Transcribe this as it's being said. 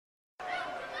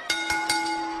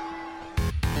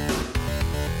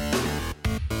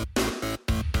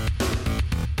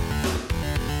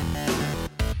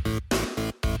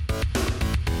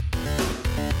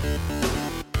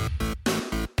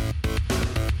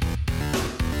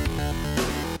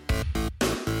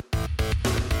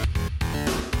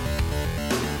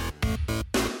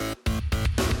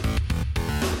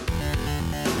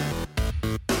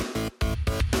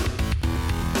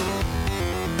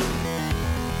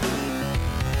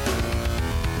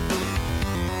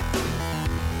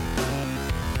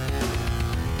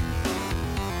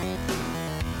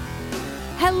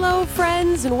Hello,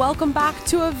 friends, and welcome back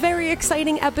to a very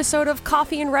exciting episode of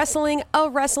Coffee and Wrestling, a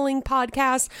wrestling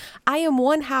podcast. I am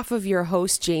one half of your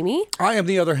host, Jamie. I am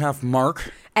the other half,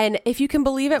 Mark. And if you can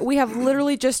believe it, we have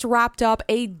literally just wrapped up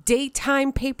a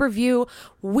daytime pay-per-view.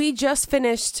 We just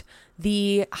finished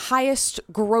the highest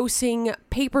grossing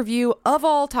pay-per-view of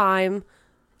all time,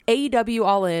 AEW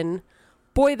All In.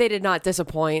 Boy, they did not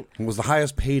disappoint. It was the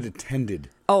highest paid attended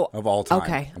of all time.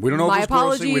 Okay. We don't know My if it's grossing.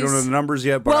 apologies. We don't know the numbers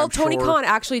yet, but well, I'm Tony sure Khan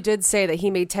actually did say that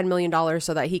he made $10 million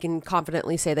so that he can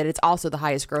confidently say that it's also the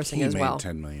highest grossing as well. He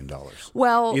made $10 million.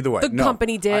 Well, either way, the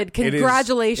company did.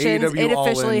 Congratulations. It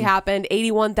officially happened.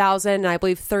 81,000 and I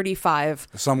believe 35.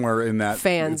 Somewhere in that.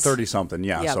 Fans. 30-something,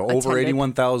 yeah. Yep, so over attended.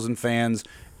 81,000 fans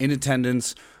in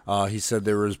attendance. He said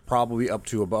there was probably up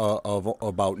to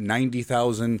about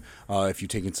 90,000 if you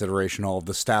take consideration all of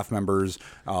the staff members,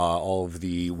 all of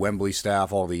the Wembley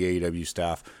staff, all the AEW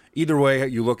staff. Either way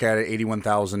you look at it,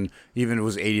 81,000, even if it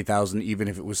was 80,000, even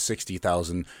if it was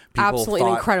 60,000. Absolutely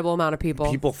an incredible amount of people.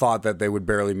 People thought that they would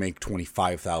barely make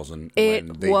 25,000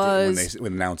 when they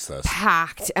announced this.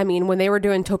 Packed. I mean, when they were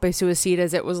doing Tope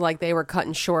Suicidas, it was like they were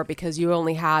cutting short because you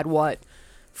only had,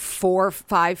 4 or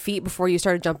 5 feet before you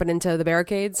started jumping into the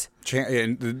barricades.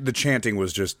 And the chanting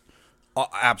was just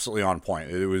absolutely on point.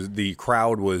 The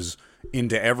crowd was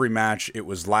into every match. It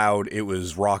was loud. It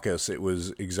was raucous. It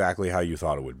was exactly how you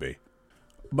thought it would be.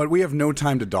 But we have no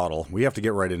time to dawdle. We have to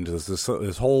get right into this.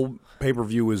 This whole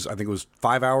pay-per-view was, I think it was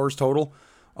 5 hours total.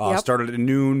 Started at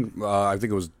noon. I think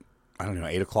it was,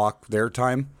 8 o'clock their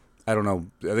time. I don't know.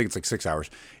 I think it's like 6 hours.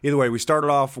 Either way, we started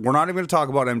off. We're not even going to talk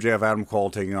about MJF Adam Cole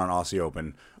taking on Aussie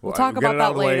Open. We'll talk about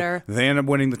that later. They end up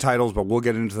winning the titles, but we'll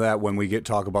get into that when we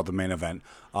talk about the main event.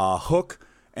 Hook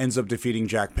ends up defeating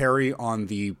Jack Perry on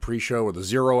the pre-show or the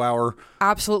 0 hour.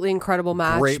 Absolutely incredible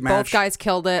match. Great match. Both guys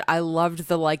killed it. I loved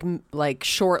the like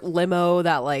short limo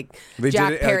that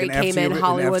Jack Perry came in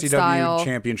Hollywood an FTW style.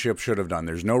 Championship should have done.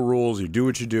 There's no rules. You do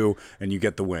what you do, and you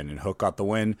get the win. And Hook got the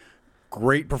win.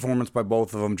 Great performance by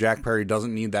both of them. Jack Perry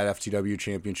doesn't need that FTW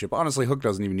championship. Honestly, Hook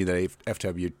doesn't even need that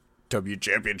FTW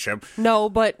championship. No,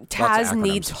 but Taz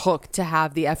needs Hook to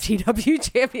have the FTW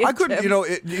championship. I couldn't,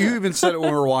 you even said it when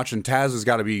we were watching. Taz has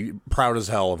got to be proud as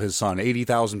hell of his son.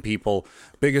 80,000 people,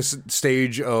 biggest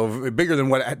stage bigger than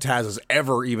what Taz has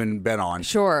ever even been on.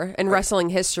 Sure, in wrestling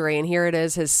history, and here it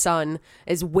is. His son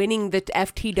is winning the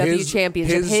FTW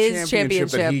championship. His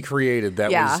championship that he created.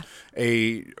 That was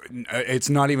it's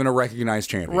not even a recognized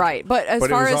champion, right? But as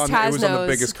far as Taz knows, it was on the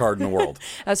biggest card in the world.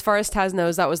 As far as Taz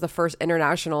knows, that was the first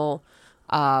international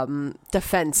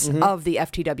defense of the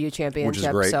FTW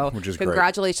championship. Which is great.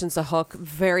 Congratulations to Hook.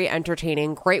 Very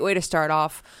entertaining. Great way to start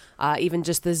off. Even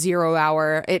just the 0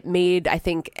 hour, it made, I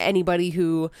think, anybody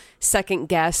who second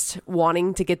guessed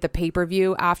wanting to get the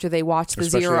pay-per-view after they watched the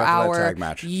Especially 0 hour, that tag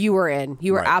match. You were in.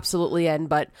 You were absolutely in.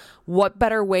 But what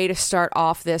better way to start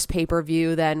off this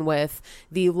pay-per-view than with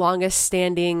the longest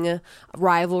standing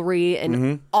rivalry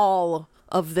in all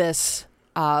of this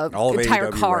all entire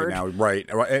of AEW card right now, right?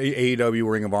 AEW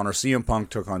Ring of Honor. CM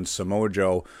Punk took on Samoa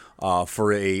Joe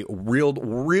for a real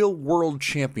world's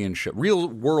championship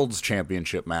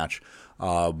match.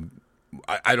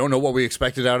 I don't know what we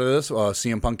expected out of this.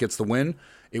 CM Punk gets the win.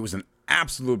 It was an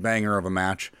absolute banger of a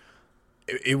match.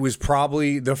 It was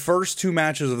probably the first 2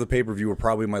 matches of the pay-per-view were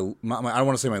probably my I don't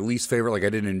want to say my least favorite. Like I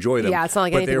didn't enjoy them. Yeah, it's not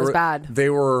like anything was bad. They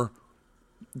were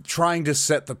trying to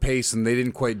set the pace, and they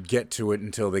didn't quite get to it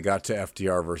until they got to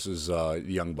FTR versus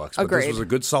Young Bucks. But Agreed. This was a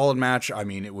good, solid match. I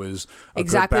mean, it was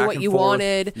exactly good back what and you forth.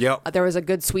 wanted. Yep. There was a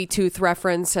good Sweet Tooth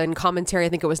reference and commentary. I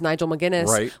think it was Nigel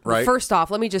McGuinness. Right. First off,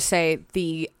 let me just say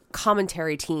the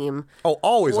commentary team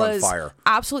always was on fire.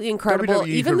 Absolutely incredible. WWE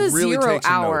Even the really 0 take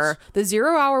some hour. notes. The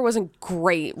 0 hour wasn't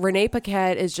great. Renee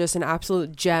Paquette is just an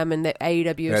absolute gem, and the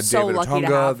AEW is so David lucky Otunga,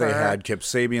 to have her. They had Kip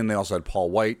Sabian. They also had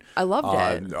Paul White. I loved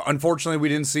it. Unfortunately, we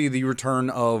didn't see the return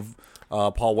of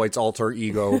Paul White's alter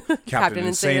ego, Captain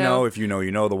Insano. If you know,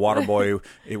 you know. The Waterboy,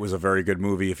 it was a very good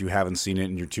movie. If you haven't seen it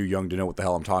and you're too young to know what the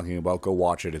hell I'm talking about, go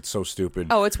watch it. It's so stupid.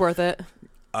 Oh, it's worth it.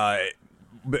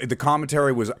 The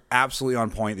commentary was absolutely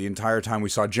on point the entire time. We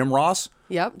saw Jim Ross.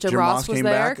 Yep, Jim Ross was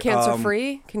there.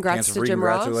 Cancer-free. Congrats to Jim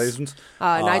Ross. Congratulations.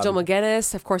 Nigel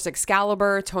McGuinness, of course,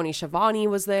 Excalibur. Tony Schiavone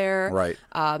was there. Right.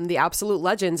 The absolute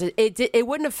legends. It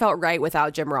wouldn't have felt right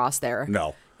without Jim Ross there.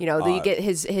 No. You get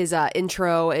his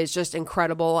intro is just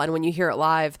incredible, and when you hear it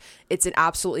live, it's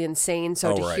absolutely insane.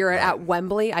 So hear it at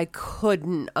Wembley, I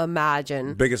couldn't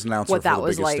imagine biggest announcer what that for the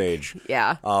was biggest like. Stage.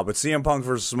 Yeah. But CM Punk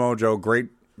versus Samoa Joe, great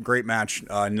match.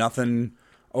 Nothing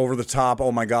over the top,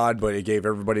 oh my God, but it gave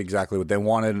everybody exactly what they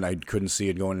wanted, and I couldn't see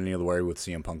it going any other way with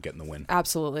CM Punk getting the win.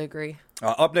 Absolutely agree.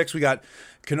 Up next, we got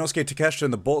Konosuke Takeshita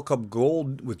and the Bullet Club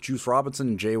Gold with Juice Robinson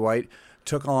and Jay White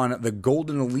took on the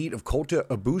Golden Elite of Kota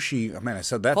Ibushi. Oh, man, I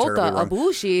said that terribly wrong.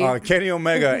 Ibushi. Kenny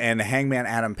Omega and Hangman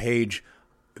Adam Page.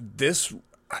 This,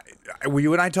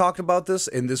 you and I talked about this,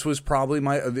 and this was probably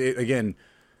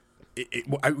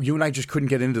you and I just couldn't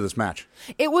get into this match.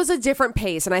 It was a different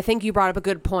pace, and I think you brought up a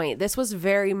good point. This was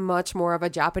very much more of a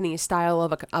Japanese style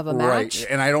of a match. Right,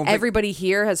 and I don't think everybody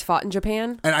here has fought in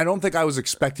Japan. And I don't think I was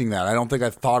expecting that. I don't think I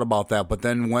thought about that. But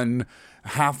then when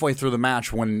halfway through the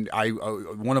match, when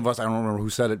one of us, I don't remember who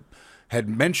said it, had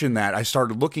mentioned that, I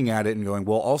started looking at it and going,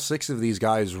 well, all 6 of these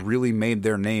guys really made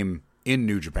their name in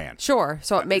New Japan. Sure,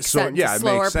 so it makes sense. Yeah, it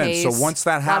makes sense. Pace, so once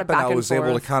that happened, I was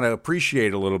able to kind of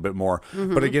appreciate a little bit more.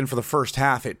 Mm-hmm. But again, for the first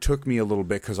half, it took me a little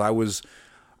bit because I was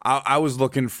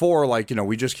looking for,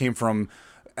 we just came from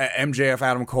MJF,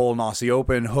 Adam Cole, and Aussie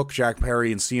Open, Hook, Jack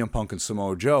Perry, and CM Punk and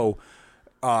Samoa Joe.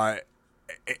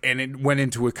 And it went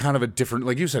into a kind of a different,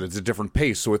 like you said, it's a different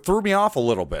pace. So it threw me off a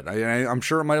little bit. I'm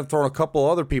sure it might have thrown a couple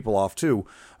other people off too,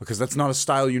 because that's not a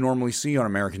style you normally see on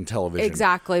American television.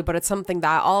 Exactly, but it's something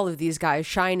that all of these guys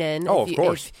shine in. Oh, of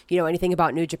course. If you know anything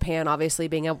about New Japan, obviously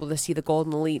being able to see the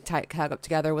Golden Elite tag up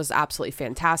together was absolutely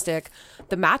fantastic.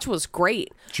 The match was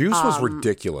great. Juice was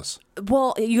ridiculous.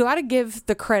 Well, you got to give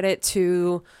the credit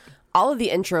to all of the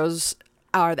intros.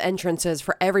 The entrances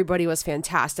for everybody was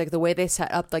fantastic. The way they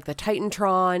set up like the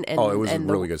Titantron and it was a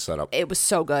really good setup. It was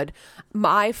so good.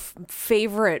 My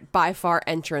favorite by far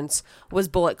entrance was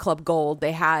Bullet Club Gold.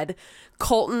 They had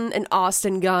Colton and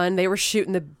Austin Gunn. They were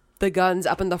shooting the guns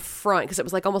up in the front because it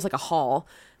was like almost like a hall.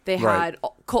 They had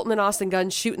Colton and Austin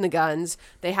Gunn shooting the guns.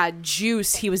 They had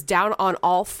Juice. He was down on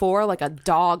all 4 like a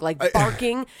dog, like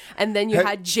barking. And then you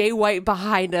had Jay White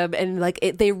behind him, and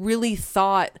they really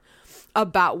thought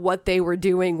about what they were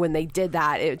doing when they did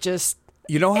that. It just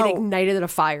it ignited a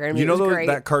fire. I mean, it was great.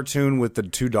 That cartoon with the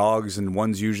 2 dogs, and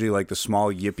one's usually like the small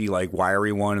yippy like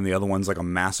wiry one, and the other one's like a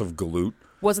massive galoot.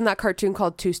 Wasn't that cartoon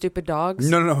called Two Stupid Dogs?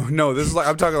 No. This is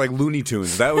I'm talking like Looney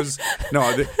Tunes. That was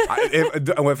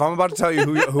if I'm about to tell you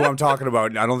who I'm talking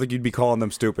about, I don't think you'd be calling them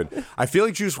stupid. I feel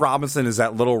like Juice Robinson is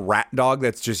that little rat dog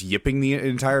that's just yipping the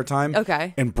entire time.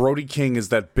 Okay. And Brody King is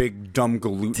that big dumb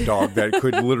galoot dog that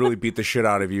could literally beat the shit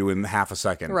out of you in half a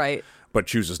second. Right. But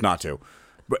chooses not to.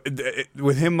 But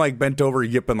with him like bent over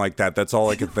yipping like that, that's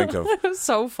all I can think of. It was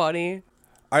so funny.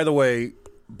 Either way,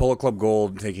 Bullet Club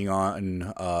Gold taking on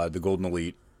the Golden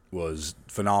Elite was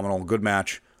phenomenal. Good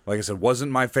match. Like I said,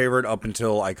 wasn't my favorite up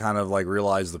until I kind of like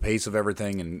realized the pace of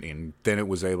everything, and then it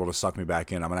was able to suck me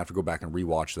back in. I'm going to have to go back and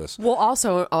rewatch this. Well,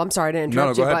 also, I'm sorry to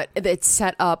interrupt you, but it's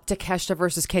set up Takeshita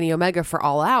versus Kenny Omega for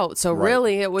All Out. So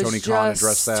really, it was Tony just... Khan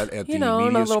addressed that at the media a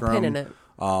little scrum, pin in it.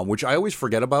 Which I always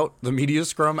forget about the media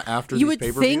scrum after these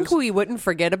pay-per-views. You would think we wouldn't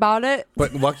forget about it.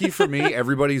 But lucky for me,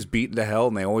 everybody's beaten to hell,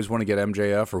 and they always want to get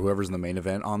MJF or whoever's in the main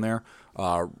event on there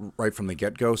right from the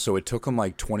get-go. So it took them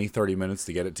like 20, 30 minutes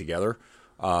to get it together.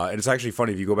 And it's actually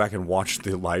funny, if you go back and watch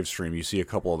the live stream, you see a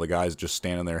couple of the guys just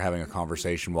standing there having a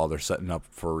conversation while they're setting up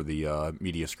for the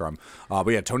media scrum. But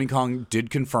yeah, Tony Khan did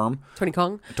confirm. Tony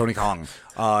Khan?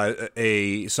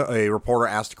 A reporter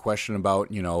asked a question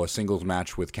about, a singles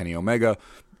match with Kenny Omega,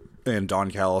 and Don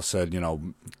Callis said,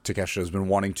 Takeshita has been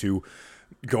wanting to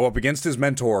go up against his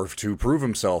mentor to prove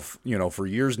himself, for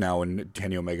years now, and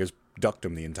Kenny Omega's ducked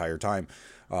him the entire time.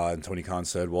 And Tony Khan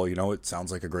said, well, it sounds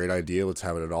like a great idea. Let's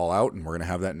have it all out, and we're going to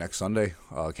have that next Sunday.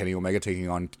 Kenny Omega taking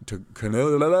on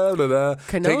Takeshita.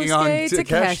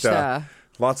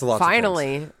 Lots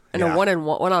Finally. of things. And a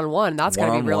one-on-one. That's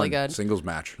going to be really good. Singles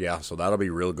match. Yeah, so that'll be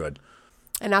real good.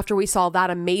 And after we saw that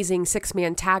amazing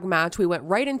 6-man tag match, we went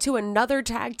right into another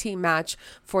tag team match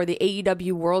for the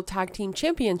AEW World Tag Team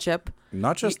Championship.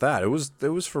 Not just that. It was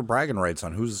for bragging rights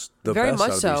on who's the best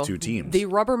out of these 2 teams. The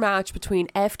rubber match between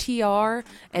FTR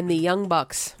and the Young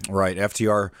Bucks. Right.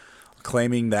 FTR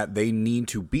claiming that they need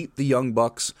to beat the Young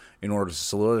Bucks in order to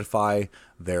solidify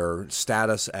their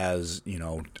status as,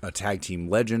 a tag team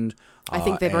legend. I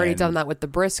think they've already done that with the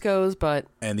Briscoes, but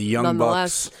and the Young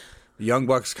Bucks. The Young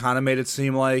Bucks kind of made it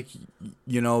seem like,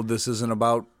 this isn't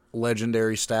about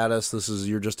legendary status.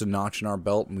 You're just a notch in our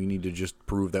belt, and we need to just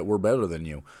prove that we're better than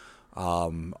you.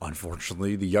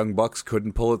 Unfortunately, the Young Bucks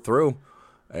couldn't pull it through,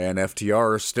 and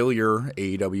FTR are still your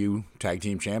AEW Tag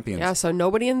Team Champions. Yeah, so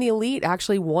nobody in the Elite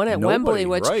actually won at Wembley,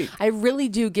 which I really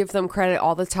do give them credit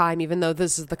all the time, even though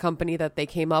this is the company that they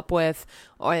came up with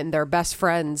and they're best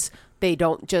friends. they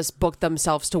don't just book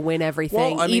themselves to win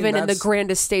everything, Well, I mean, even in the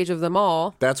grandest stage of them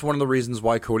all. That's one of the reasons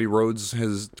why Cody Rhodes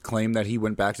has claimed that he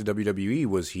went back to WWE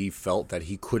was he felt that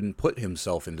he couldn't put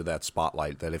himself into that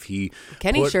spotlight. That if he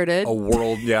Kenny put sure did.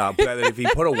 that if he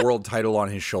put a world title on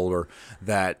his shoulder,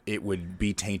 that it would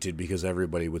be tainted because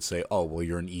everybody would say, "Oh, well,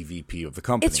 you're an EVP of the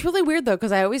company." It's really weird though,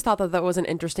 because I always thought that was an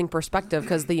interesting perspective,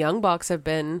 because the Young Bucks have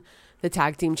been the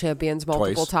tag team champions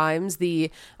multiple times.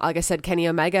 Like I said, Kenny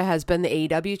Omega has been the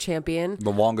AEW champion.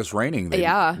 The longest reigning.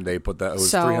 They put that, it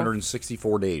was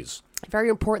 364 days. Very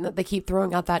important that they keep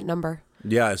throwing out that number.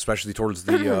 Yeah, especially towards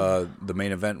the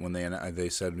main event when they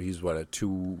said he's at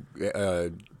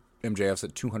MJF's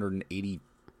at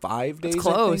 285 days. That's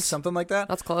close. I think, something like that.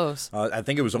 That's close. I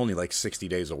think it was only like 60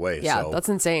 days away. Yeah, so. that's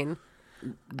insane.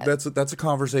 That's a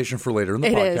conversation for later in the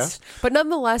podcast. It is. But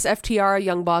nonetheless, FTR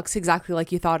Young Bucks, exactly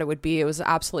like you thought it would be. It was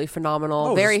absolutely phenomenal.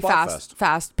 Oh, very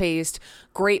fast paced.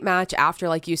 Great match after,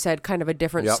 like you said, kind of a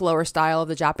different, slower style of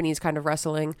the Japanese kind of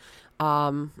wrestling.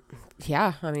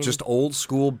 Yeah, I mean, just old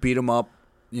school beat 'em up.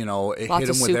 You know, it hit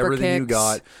them with everything you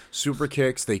got. Super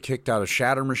kicks. They kicked out of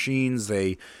shatter machines.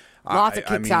 Lots of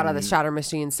kicks out of the shatter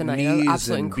machines tonight.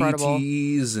 Absolutely incredible.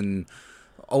 BTs and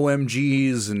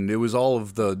OMGs, and it was all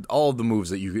of the moves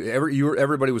that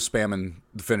everybody was spamming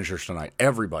the finishers tonight.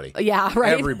 Everybody, yeah,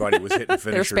 right. Everybody was hitting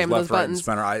finishers left, those right, buttons.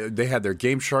 and center. They had their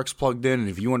Game Sharks plugged in, and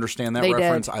if you understand that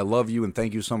reference, I love you and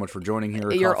thank you so much for joining here.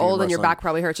 You're old and your back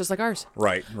probably hurts just like ours.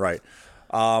 Right.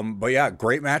 But yeah,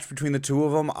 great match between the two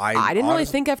of them. I didn't really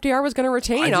think FDR was going to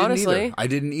retain. Honestly, I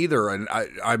didn't either, and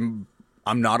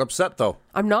I'm not upset though.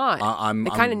 I'm not.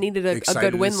 It kind of needed a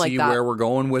good win like that. See where we're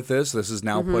going with this. This is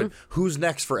now put. Who's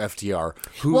next for FTR?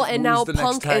 And now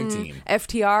Punk and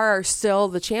FTR are still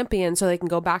the champions, so they can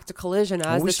go back to Collision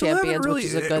as the champions, which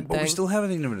is a good thing. We still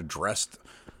haven't even addressed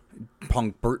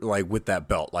Punk with that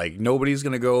belt. Like nobody's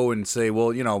gonna go and say,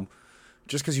 well,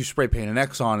 just because you spray paint an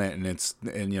X on it and it's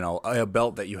a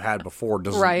belt that you had before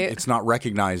doesn't. It's not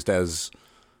recognized as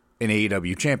an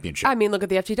AEW championship. I mean, look at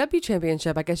the FTW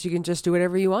championship. I guess you can just do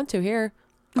whatever you want to here.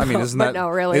 I mean, isn't that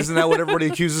what everybody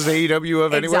accuses AEW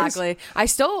of anyways? Exactly.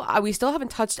 We still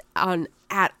haven't touched on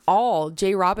at all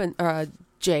Jay White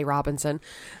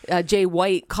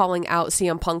calling out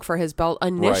CM Punk for his belt.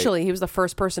 Initially, he was the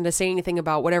first person to say anything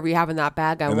about whatever you have in that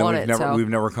bag. I want it. We've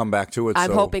never come back to it.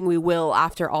 I'm hoping we will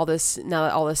after all this. Now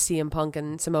that all this CM Punk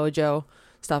and Samoa Joe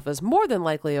stuff is more than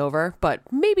likely over, but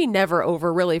maybe never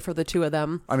over really for the two of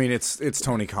them. I mean, it's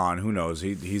Tony Khan. Who knows?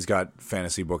 He's got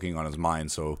fantasy booking on his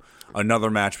mind. So another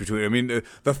match between. I mean,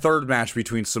 the third match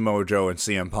between Samoa Joe and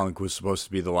CM Punk was supposed to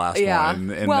be the last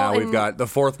one, and now we've got the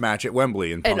fourth match at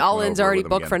Wembley, and All In's already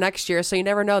booked for next year. So you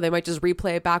never know; they might just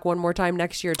replay it back one more time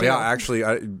next year too. Yeah, actually, you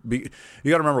got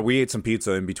to remember we ate some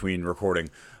pizza in between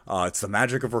recording. It's the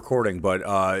magic of recording, but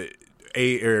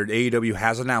AEW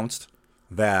has announced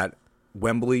that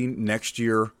Wembley next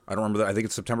year, I don't remember that, I think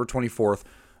it's September 24th,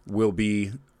 will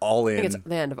be All In. I think it's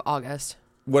the end of August.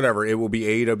 Whatever, it will be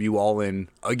AEW All In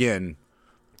again.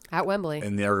 At Wembley.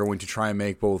 And they're going to try and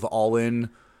make both All In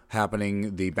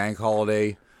happening the bank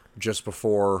holiday just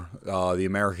before the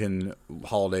American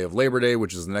holiday of Labor Day,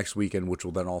 which is the next weekend, which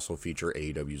will then also feature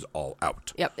AEW's All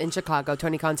Out. Yep, in Chicago.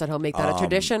 Tony Khan said he'll make that a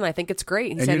tradition. I think it's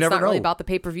great. He said it's not really about the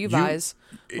pay-per-view buys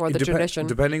or the tradition.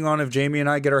 Depending on if Jamie and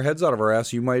I get our heads out of our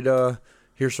ass, you might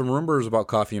hear some rumors about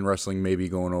coffee and wrestling maybe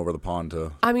going over the pond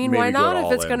to. I mean, why not?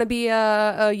 If it's going to be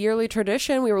a yearly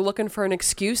tradition, we were looking for an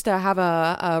excuse to have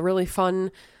a really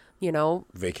fun,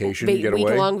 vacation, getaway,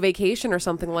 week-long vacation or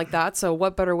something like that. So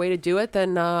what better way to do it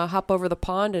than hop over the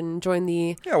pond and join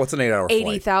the what's an 8-hour flight?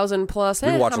 80,000 plus. We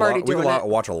can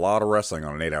watch a lot of wrestling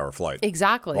on an 8-hour flight.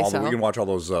 Exactly. We can watch all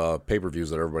those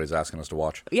pay-per-views that everybody's asking us to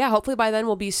watch. Yeah, hopefully by then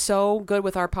we'll be so good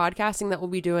with our podcasting that we'll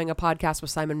be doing a podcast with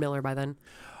Simon Miller by then.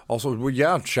 Also,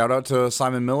 shout out to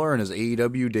Simon Miller and his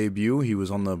AEW debut. He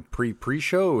was on the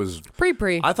pre-show. It was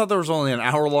pre. I thought there was only an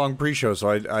hour-long pre-show, so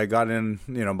I got in,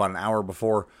 about an hour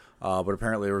before. But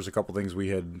apparently there was a couple things we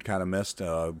had kind of missed.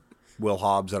 Will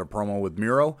Hobbs had a promo with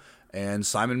Miro, and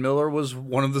Simon Miller was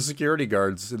one of the security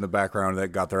guards in the background that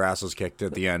got their asses kicked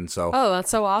at the end. So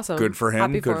that's so awesome. Good for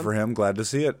him. Good for him. Glad to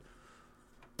see it.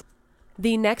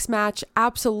 The next match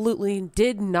absolutely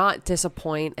did not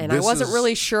disappoint, and I wasn't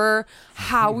really sure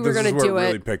how we were going to do it. This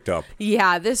really picked up.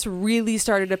 Yeah, this really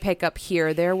started to pick up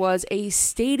here. There was a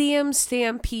Stadium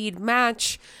Stampede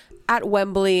match at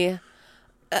Wembley.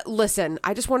 Listen,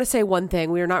 I just want to say one thing.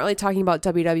 We are not really talking about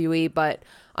WWE, but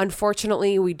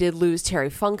unfortunately, we did lose Terry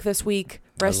Funk this week.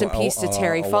 Rest in peace to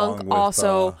Terry Funk.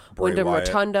 Also, Wyndham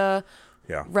Rotunda.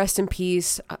 Yeah. Rest in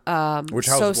peace.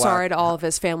 Sorry to all of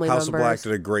his family members. House of Black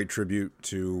did a great tribute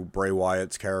to Bray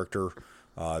Wyatt's character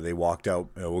They walked out.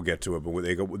 We'll get to it,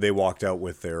 but they walked out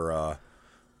with their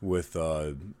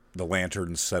the lantern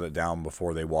and set it down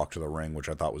before they walked to the ring, which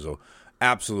I thought was a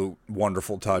absolute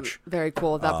wonderful touch. Very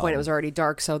cool. At that point, it was already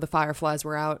dark, so the fireflies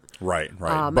were out. Right.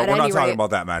 But we're not talking about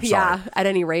that match. Yeah. Sorry. At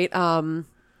any rate,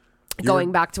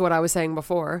 going back to what I was saying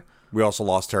before, we also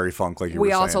lost Terry Funk, like you were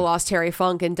saying. We also lost Terry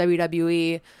Funk in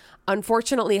WWE.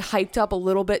 Unfortunately, hyped up a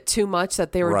little bit too much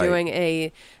that they were doing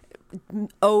a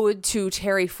ode to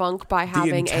Terry Funk by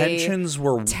having a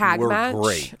tag match.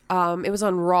 Great. It was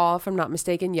on Raw, if I'm not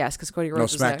mistaken. Yes, because Cody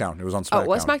Rhodes was SmackDown. there. It was on SmackDown. Oh, it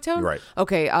was SmackDown? You're right.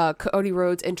 Okay, Cody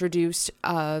Rhodes introduced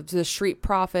the Street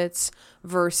Profits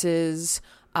versus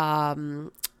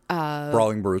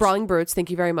Brawling Brutes, thank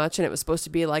you very much. And it was supposed to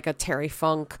be like a Terry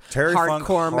Funk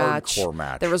hardcore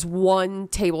match. There was one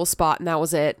table spot, and that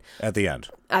was it. At the end.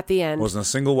 Wasn't a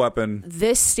single weapon.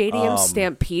 This Stadium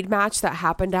Stampede match that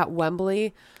happened at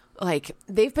Wembley, like,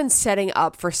 they've been setting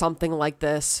up for something like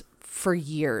this for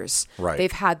years. Right.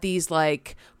 They've had these,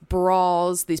 like,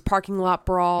 brawls, these parking lot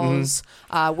brawls,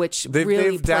 which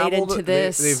really played into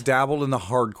this. They've dabbled in the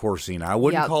hardcore scene. I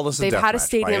wouldn't call this a death match. They've had a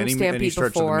Stadium Stampede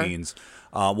before.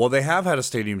 Well, they have had a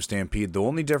Stadium Stampede. The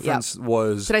only difference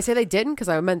was... Did I say they didn't? Because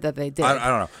I meant that they did. I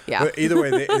don't know. Yeah. But either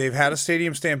way, they've had a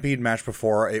Stadium Stampede match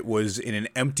before. It was in an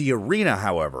empty arena,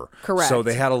 however. Correct. So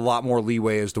they had a lot more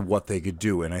leeway as to what they could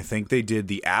do. And I think they did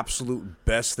the absolute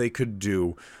best they could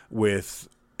do with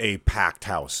a packed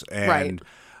house. And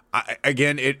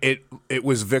again, it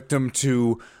was victim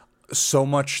to so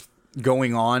much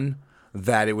going on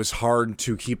that it was hard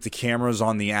to keep the cameras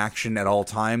on the action at all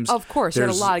times. Of course, there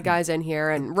had a lot of guys in here.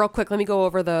 And real quick, let me go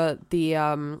over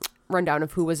the rundown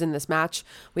of who was in this match.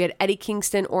 We had Eddie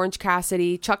Kingston, Orange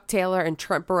Cassidy, Chuck Taylor, and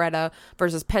Trent Beretta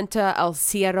versus Penta El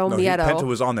Cero Miedo. Penta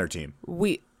was on their team.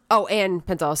 And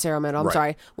Penta El Cero Miedo, I'm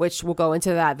sorry, which we'll go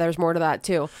into that. There's more to that,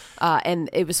 too. And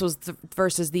it was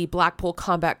versus the Blackpool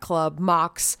Combat Club,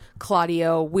 Mox,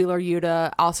 Claudio, Wheeler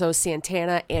Yuta, also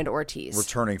Santana, and Ortiz.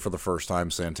 Returning for the first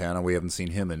time, Santana. We haven't seen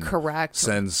him in... Correct.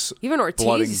 Since even Ortiz,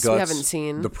 Blood and Guts, we haven't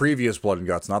seen. The previous Blood and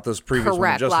Guts, not this previous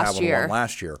one. Just having one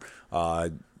last year.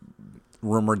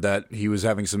 Rumored that he was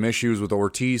having some issues with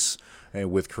Ortiz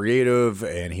and with creative,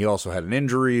 and he also had an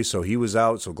injury, so he was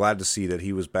out. So glad to see that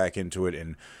he was back into it.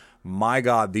 And my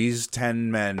God, these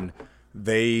 10 men,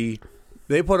 they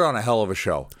put on a hell of a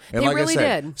show. And they like really I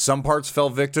said, did. Some parts fell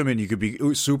victim, and you could be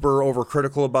super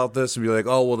overcritical about this and be like,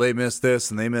 oh, well, they missed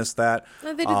this and they missed that.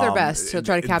 They did their best to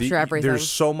try to capture everything. There's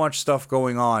so much stuff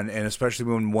going on, and especially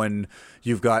when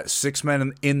you've got 6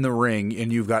 men in the ring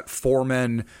and you've got 4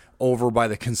 men over by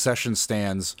the concession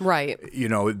stands. Right. You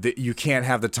know, you can't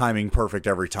have the timing perfect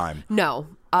every time. No.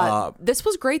 This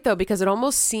was great, though, because it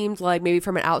almost seemed like, maybe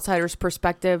from an outsider's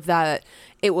perspective, that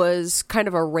it was kind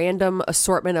of a random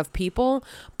assortment of people.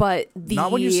 But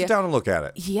not when you sit down and look at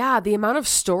it. Yeah, the amount of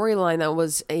storyline that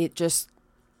was just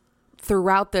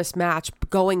throughout this match,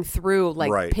 going through,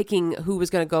 like, picking who was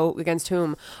going to go against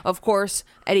whom. Of course,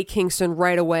 Eddie Kingston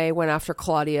right away went after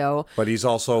Claudio. But he's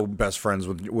also best friends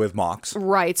with Mox.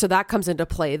 Right, so that comes into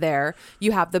play there.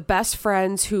 You have the best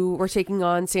friends who were taking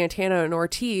on Santana and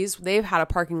Ortiz. They've had a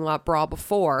parking lot brawl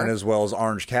before. And as well as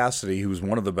Orange Cassidy, who's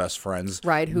one of the best friends.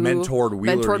 Right, who mentored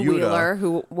Wheeler,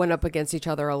 who went up against each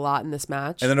other a lot in this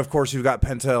match. And then, of course, you've got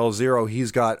Penta El Zero.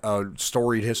 He's got a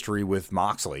storied history with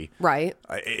Moxley. Right.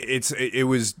 It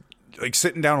was like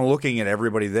sitting down and looking at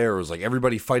everybody there. It was like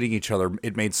everybody fighting each other.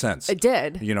 It made sense. It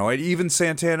did. You know, even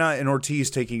Santana and Ortiz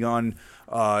taking on,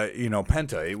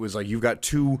 Penta. It was like you've got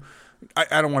two,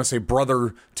 I don't want to say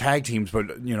brother tag teams, but,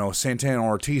 Santana and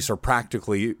Ortiz are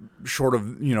practically short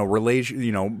of,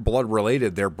 relation, blood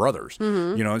related. They're brothers,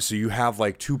 so you have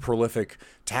like two prolific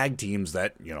tag teams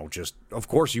that, just, of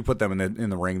course you put them in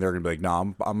the ring. They're going to be like, nah,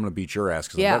 I'm going to beat your ass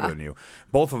because I'm better than you.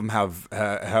 Both of them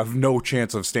have no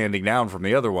chance of standing down from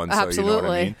the other one. So Absolutely. You know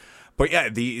what I mean? But yeah,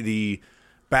 the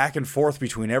back and forth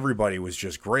between everybody was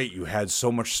just great. You had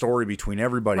so much story between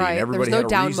everybody, and everybody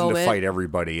had a reason to fight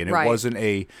everybody. And it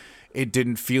wasn't it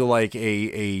didn't feel like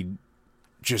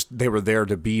just they were there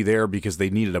to be there because they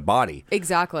needed a body.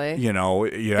 Exactly.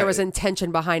 There was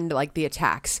intention behind like the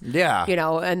attacks. Yeah.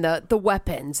 And the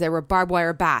weapons. There were barbed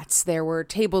wire bats. There were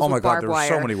tables with barbed wire.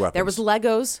 There were so many weapons. There was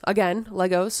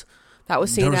Legos. That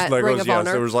was seen at Legos, Ring of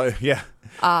Honor. There was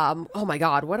Oh my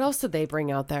God, what else did they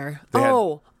bring out there?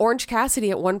 Orange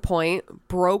Cassidy at one point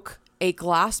broke a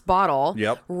glass bottle,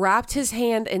 wrapped his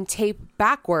hand in tape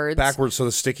backwards so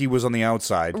the sticky was on the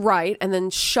outside. Right, and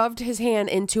then shoved his hand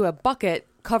into a bucket,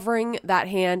 covering that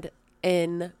hand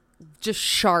in just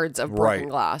shards of broken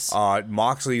glass.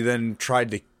 Moxley then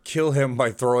tried to kill him by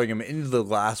throwing him into the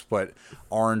glass, but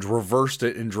Orange reversed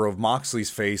it and drove Moxley's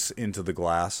face into the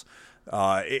glass.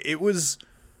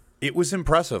 It was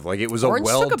impressive. Like, it was Orange a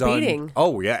well took a done. beating.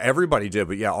 Oh yeah, everybody did.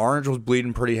 But yeah, Orange was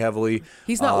bleeding pretty heavily.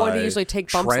 He's not one to usually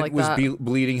take bumps Trent like was that.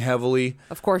 bleeding heavily.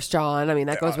 Of course, John. I mean,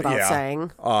 that goes without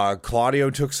saying.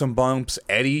 Claudio took some bumps.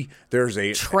 Eddie, there's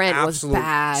a Trent was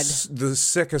bad. The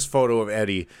sickest photo of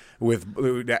Eddie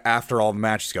after all the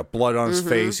match. He's got blood on his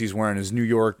face. He's wearing his New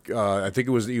York. I think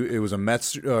it was a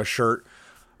Mets shirt.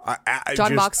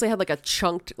 John Moxley had like a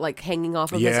chunked, like hanging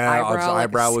off of his eyebrow. His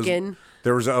eyebrow like skin.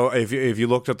 There was if you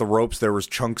looked at the ropes, there was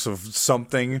chunks of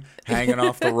something hanging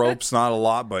off the ropes. Not a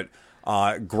lot, but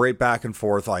great back and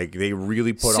forth. Like, they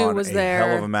really put Sue on was a there.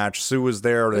 hell of a match. Sue was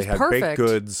there. They had perfect. baked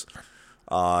goods.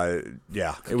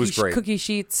 It was great. Cookie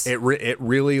sheets. It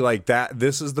really, like, that.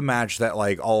 This is the match that,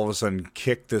 like, all of a sudden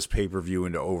kicked this pay-per-view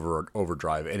into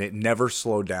overdrive, and it never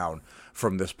slowed down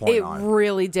from this point on. It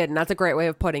really did, and that's a great way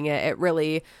of putting it. It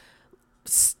really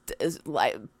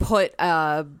put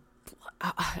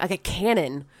like a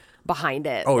cannon behind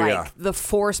it. Oh, like, yeah. the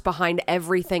force behind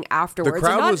everything afterwards. The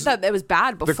crowd and not was, that it was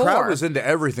bad before. The crowd was into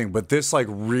everything, but this, like,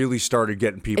 really started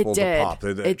getting people to pop.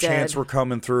 The chants were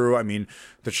coming through. I mean,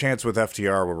 the chants with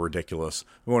FTR were ridiculous.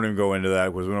 We won't even go into that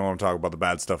because we don't want to talk about the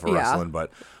bad stuff of wrestling.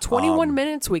 But 21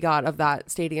 minutes we got of that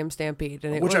stadium stampede,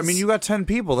 and I mean, you got 10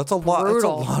 people. That's a lot.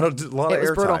 Brutal. That's a lot of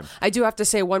airtime. I do have to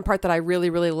say one part that I really,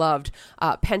 really loved.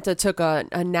 Penta took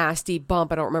a nasty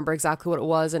bump. I don't remember exactly what it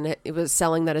was, and it was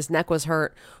selling that his neck was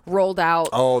hurt. Rolled out.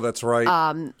 Oh, that's right.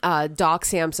 Doc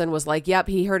Samson was like, "Yep,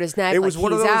 he hurt his neck." It was like,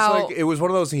 one of those. out. Like, it was one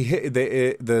of those. He hit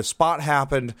the spot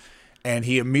happened, and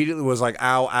he immediately was like,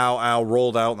 "Ow, ow, ow!"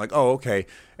 Rolled out, and like, "Oh, okay."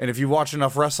 And if you watch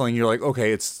enough wrestling, you're like,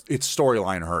 "Okay, it's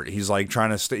storyline hurt." He's like trying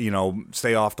to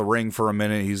stay off the ring for a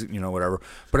minute. He's whatever.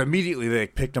 But immediately they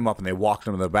picked him up and they walked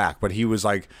him to the back. But he was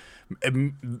like,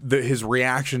 his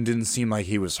reaction didn't seem like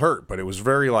he was hurt, but it was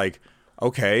very like,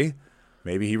 okay.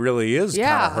 Maybe he really is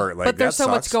kind of hurt. Like, but there's so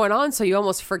sucks. much going on, so you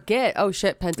almost forget. Oh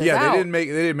shit, Penta's out. Yeah, they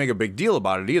didn't make a big deal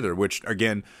about it either. Which,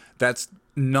 again, that's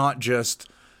not just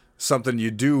something you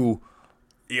do.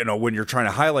 When you're trying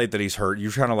to highlight that he's hurt,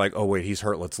 you're kind of like, oh wait, he's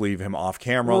hurt. Let's leave him off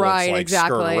camera. Right, let's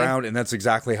exactly. skirt around, and that's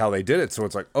exactly how they did it. So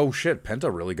it's like, oh shit,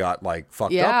 Penta really got like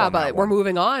fucked up. Yeah, on but that we're one.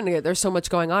 moving on. There's so much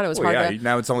going on. It was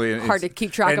now it's only hard to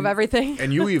keep track of everything.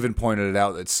 And you even pointed it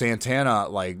out that Santana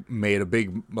like made a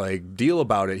big like deal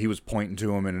about it. He was pointing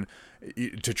to him and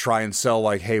to try and sell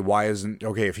like, hey, why isn't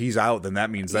if he's out, then that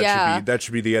means that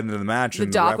should be the end of the match. The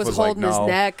and doc the ref was was holding like, no. his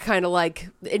neck, kind of like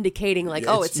indicating like,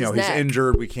 oh, it's his he's neck.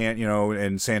 injured. We can't,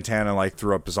 and Santana like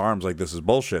threw up his arms like this is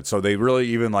bullshit. So they really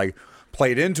even like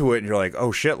played into it, and you're like,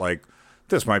 oh shit, like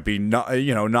this might be not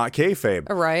kayfabe.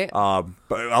 Right.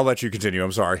 But I'll let you continue.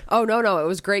 I'm sorry. Oh no, it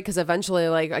was great because eventually,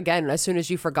 like again, as soon as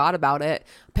you forgot about it,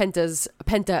 Penta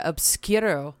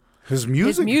Obscuro. His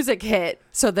music hit.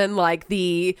 So then, like,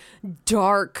 the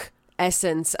dark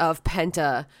essence of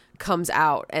Penta comes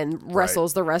out and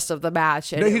wrestles the rest of the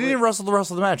match. And no, he didn't wrestle the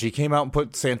rest of the match. He came out and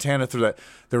put Santana through that.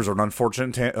 There was an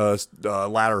unfortunate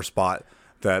ladder spot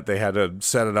that they had to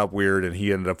set it up weird, and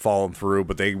he ended up falling through.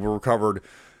 But they recovered.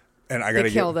 And I got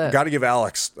to give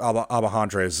Alex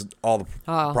Alejandrez all the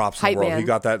props in the world. Man. He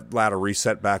got that ladder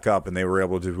reset back up, and they were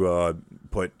able to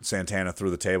put Santana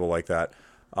through the table like that.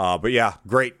 But yeah,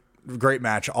 great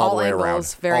match all the way angles,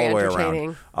 around. Very all the way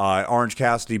entertaining. Around. Orange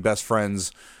Cassidy, best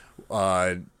friends,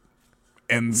 and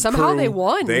somehow crew, they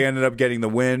won. They ended up getting the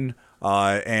win,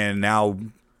 and now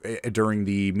during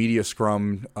the media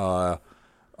scrum, of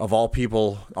all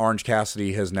people, Orange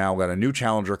Cassidy has now got a new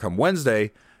challenger come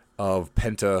Wednesday of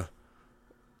Penta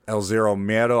El Zero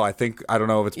Miedo. I don't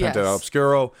know if it's Penta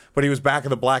Obscuro, but he was back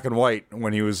in the black and white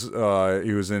when he was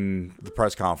in the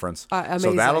press conference.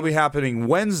 So that'll be happening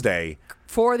Wednesday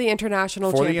for the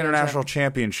international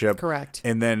championship. Correct.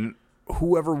 And then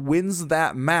whoever wins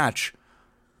that match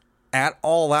at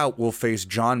All Out will face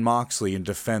John Moxley and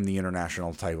defend the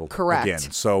international title again.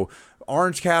 So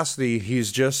Orange Cassidy, he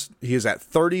is at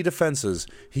 30 defenses.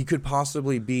 He could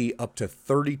possibly be up to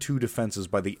 32 defenses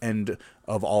by the end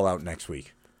of All Out next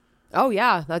week. Oh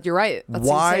yeah, you're right. That's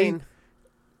insane.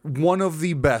 One of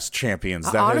the best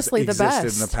champions that honestly, has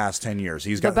existed in the past 10 years.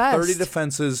 He's got 30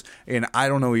 defenses in I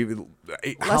don't know even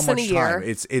how much time.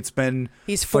 It's been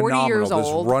He's 40 phenomenal. years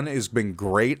old. This run has been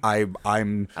great. I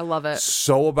love it.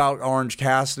 So about Orange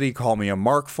Cassidy. Call me a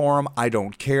mark for him. I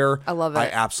don't care. I love it. I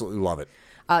absolutely love it.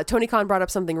 Tony Khan brought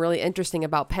up something really interesting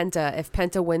about Penta. If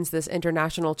Penta wins this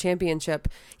international championship,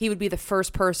 he would be the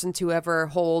first person to ever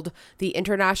hold the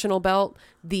international belt,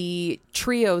 the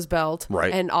trios belt,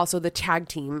 right, and also the tag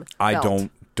team belt. I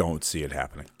don't don't see it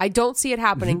happening. I don't see it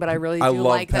happening, but I really do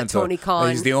like Penta. that Tony Khan.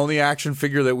 He's the only action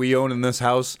figure that we own in this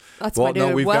house. That's my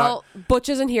dude. Butch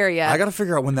isn't here yet. I got to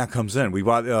figure out when that comes in. We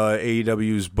bought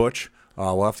AEW's Butch.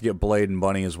 We'll have to get Blade and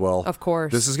Bunny as well. Of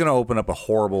course. This is going to open up a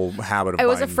horrible habit of I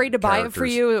was buying afraid to buy it characters. for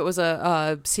you. It was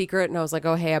a secret, and I was like,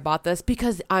 oh, hey, I bought this.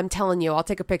 Because I'm telling you, I'll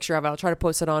take a picture of it. I'll try to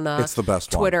post it on it's the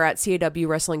best Twitter at CAW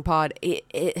Wrestling Pod.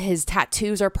 His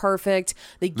tattoos are perfect.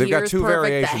 The They've gear's got two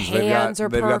perfect. variations. The hands are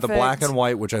perfect. They've got the black and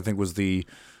white, which I think was the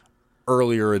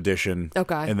earlier edition.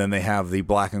 Okay. And then they have the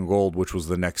black and gold, which was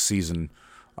the next season.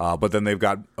 But then they've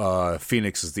got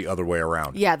Phoenix is the other way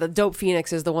around. Yeah, the dope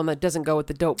Phoenix is the one that doesn't go with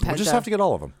the dope Penta. We'll just have to get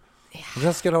all of them. Yeah. We'll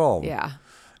just get all of them. Yeah.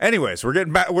 Anyways, we're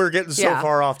getting back. We're getting so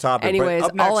far off topic. Anyways,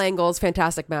 but up next, all angles,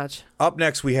 fantastic match. Up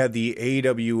next, we had the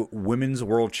AEW Women's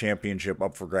World Championship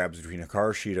up for grabs between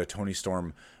Hikaru Shida, Toni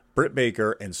Storm, Britt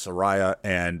Baker, and Saraya.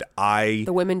 And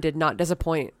the women did not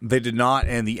disappoint. They did not.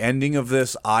 And the ending of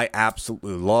this, I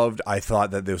absolutely loved. I thought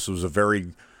that this was a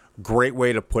very great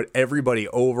way to put everybody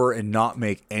over and not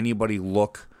make anybody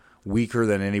look weaker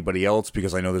than anybody else,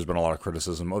 because I know there's been a lot of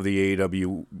criticism of the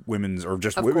AEW women's or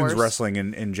just women's wrestling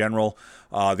in general.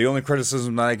 The only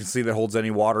criticism that I can see that holds any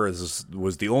water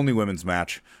was the only women's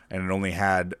match, and it only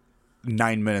had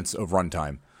 9 minutes of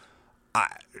runtime.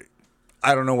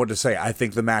 I don't know what to say. I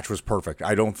think the match was perfect.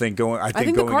 I don't think going. I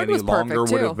think going any longer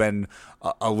would have been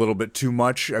a little bit too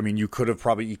much. I mean, you could have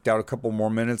probably eked out a couple more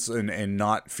minutes and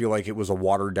not feel like it was a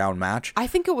watered down match. I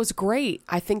think it was great.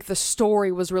 I think the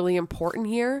story was really important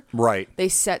here. Right. They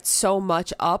set so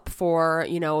much up for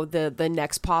the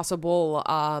next possible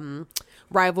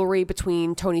rivalry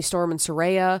between Toni Storm and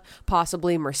Saraya.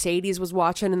 Possibly Mercedes was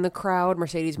watching in the crowd.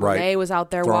 Mercedes Moné was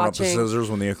out there throwing watching. Up the scissors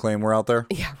when the Acclaim were out there.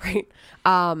 Yeah, right.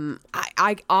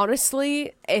 I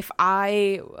honestly,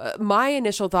 my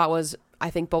initial thought was, I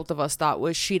think both of us thought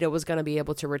was Shida was going to be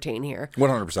able to retain here.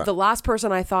 100%. The last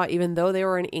person I thought, even though they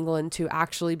were in England, to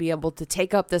actually be able to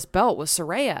take up this belt was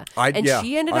Saraya.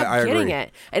 She ended up getting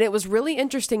it. And it was really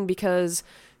interesting because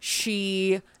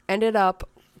she ended up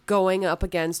going up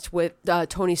against with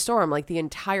Toni Storm like the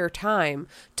entire time.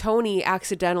 Toni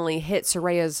accidentally hit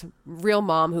Saraya's real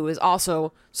mom, who is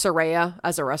also Saraya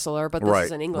as a wrestler, but this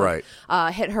is in England.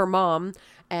 Hit her mom,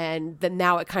 and then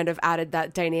now it kind of added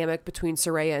that dynamic between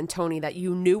Saraya and Toni that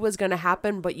you knew was going to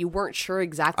happen, but you weren't sure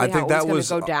exactly how it was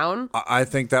going to go down. I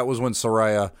think that was when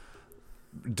Saraya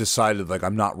decided, like,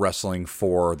 I'm not wrestling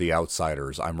for the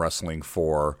outsiders. I'm wrestling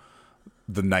for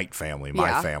the Knight family,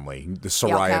 my family, the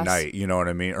Saraya Knight, you know what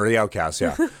I mean? Or the Outcasts,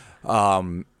 yeah.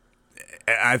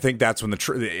 I think that's when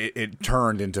it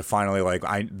turned into finally like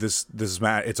this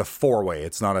match. It's a 4-way.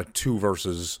 It's not a 2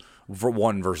 versus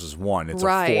 1 versus 1. It's a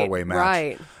 4-way match.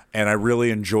 Right. And I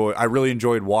really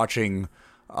enjoyed watching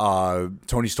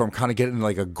Toni Storm kind of get in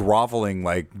like a groveling,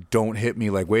 like, don't hit me,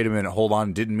 like, wait a minute, hold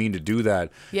on, didn't mean to do that.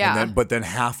 Yeah. But then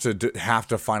have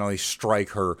to finally strike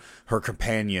her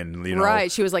companion,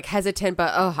 Right. She was like hesitant,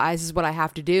 but this is what I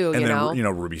have to do, and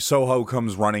then, Ruby Soho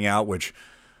comes running out, which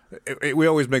we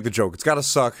always make the joke. It's got to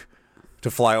suck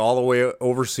to fly all the way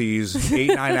overseas,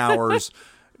 8-9 hours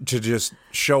to just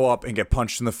show up and get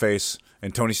punched in the face.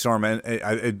 And Toni Storm,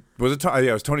 it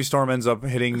was Toni Storm ends up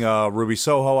hitting Ruby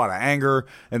Soho out of anger,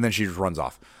 and then she just runs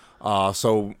off.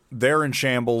 So they're in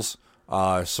shambles.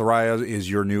 Saraya is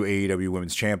your new AEW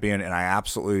Women's Champion, and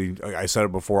I said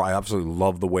it before, I absolutely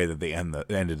love the way that they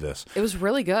ended this. It was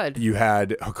really good. You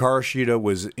had Hikaru Shida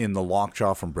was in the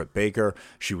lockjaw from Britt Baker.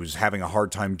 She was having a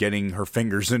hard time getting her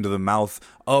fingers into the mouth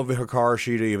of Hikaru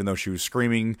Shida, even though she was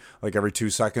screaming like every 2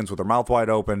 seconds with her mouth wide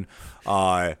open.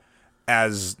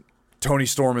 As Toni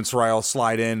Storm and Saraya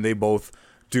slide in, they both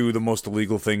do the most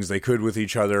illegal things they could with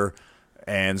each other,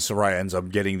 and Saraya ends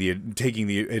up taking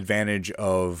the advantage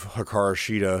of Hikaru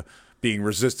Shida being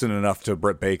resistant enough to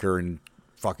Britt Baker and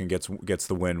fucking gets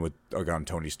the win with on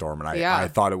Toni Storm. And I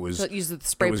thought it was, so used the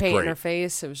spray paint in her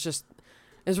face. It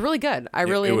was really good. I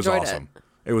really enjoyed it.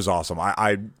 It was awesome.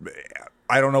 I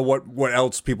don't know what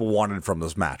else people wanted from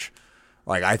this match.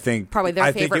 Like, I think probably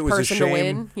their favorite person to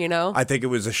win, I think it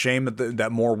was a shame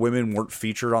that more women weren't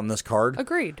featured on this card.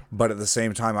 Agreed. But at the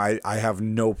same time, I have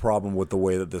no problem with the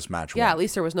way that this match went. Yeah, at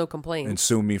least there was no complaints. And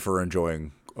sue me for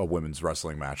enjoying a women's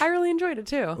wrestling match. I really enjoyed it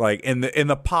too. Like in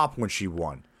the pop when she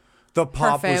won. The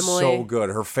pop was family. so good.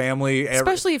 Her family,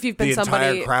 Especially if you've been the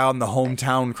somebody- entire crowd, the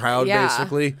hometown crowd,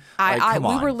 basically. Come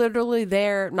on. We were literally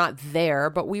there, not there,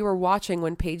 but we were watching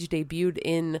when Paige debuted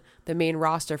in the main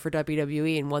roster for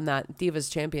WWE and won that Divas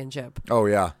Championship. Oh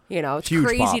yeah, It's Huge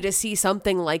crazy pop. to see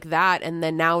something like that, and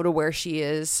then now to where she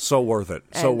is. So worth it.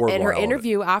 And her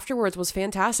interview afterwards was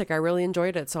fantastic. I really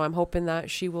enjoyed it. So I'm hoping that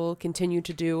she will continue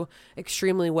to do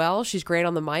extremely well. She's great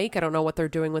on the mic. I don't know what they're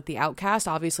doing with the Outcast.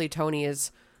 Obviously, Tony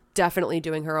is definitely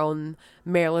doing her own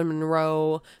Marilyn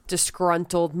Monroe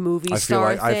disgruntled movie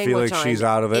star thing. I feel like she's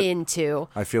out of it.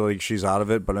 I feel like she's out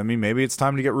of it. But I mean, maybe it's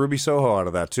time to get Ruby Soho out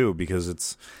of that too, because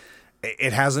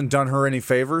it hasn't done her any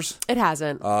favors. It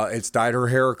hasn't. It's dyed her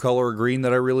hair a color green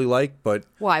that I really like, but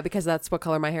why? Because that's what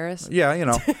color my hair is.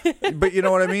 yeah, but you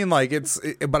know what I mean. Like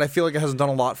but I feel like it hasn't done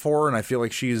a lot for her, and I feel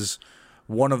like she's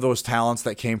one of those talents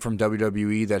that came from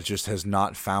WWE that just has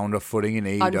not found a footing in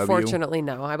AEW. Unfortunately,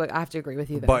 no. I have to agree with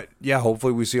you there. But yeah,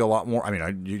 hopefully we see a lot more. I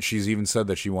mean, she's even said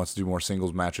that she wants to do more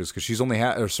singles matches because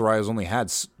Soraya's only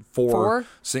had four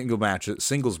singles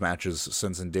matches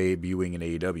since debuting in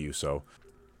AEW. So.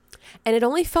 And it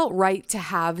only felt right to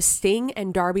have Sting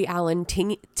and Darby Allin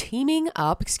teaming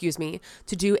up, to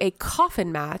do a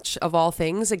coffin match of all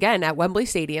things, again, at Wembley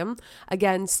Stadium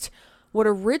against what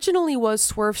originally was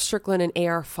Swerve Strickland and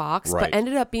AR Fox, but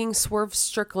ended up being Swerve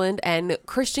Strickland and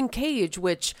Christian Cage,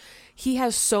 which he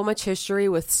has so much history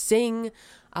with Sting,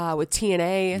 with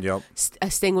TNA. Yep.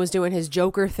 Sting was doing his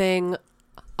Joker thing.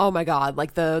 Oh my God,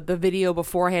 like the video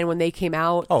beforehand when they came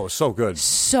out. Oh, so good.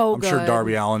 So good. I'm sure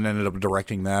Darby Allin ended up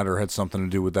directing that or had something to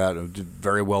do with that. It was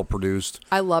very well produced.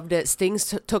 I loved it. Sting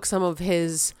took some of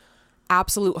his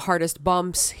absolute hardest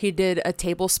bumps. He did a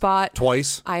table spot.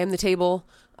 Twice. I am the table.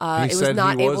 It was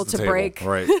not able to break.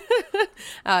 Right.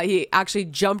 He actually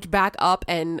jumped back up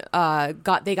and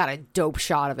they got a dope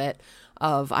shot of it.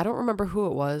 I don't remember who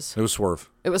it was. It was Swerve.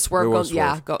 It was Swerve.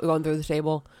 Going through the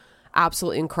table.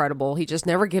 Absolutely incredible. He just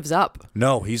never gives up.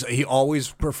 No, he always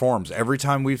performs. Every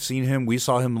time we've seen him, we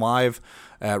saw him live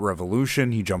at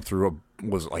Revolution. He jumped through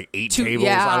was like 8 tables.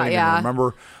 I don't even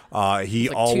remember. He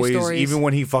like always, even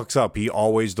when he fucks up, he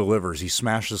always delivers. He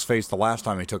smashed his face the last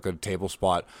time he took a table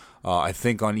spot. I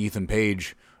think on Ethan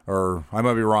Page, or I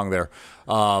might be wrong there,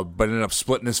 but ended up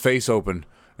splitting his face open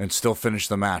and still finished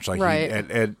the match. Like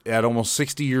at almost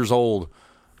 60 years old,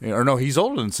 or no, he's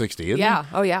older than 60, isn't he? Yeah.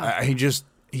 Oh yeah.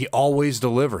 He always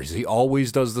delivers. He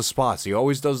always does the spots. He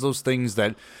always does those things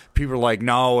that people are like,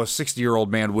 no, a 60-year-old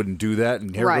man wouldn't do that.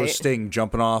 And here goes Sting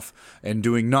jumping off and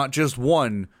doing not just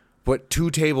one, but 2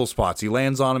 table spots. He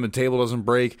lands on him and table doesn't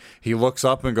break. He looks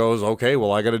up and goes, okay,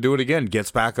 well, I got to do it again.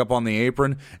 Gets back up on the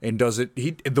apron and does it.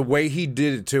 The way he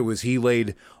did it, too, was he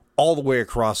laid all the way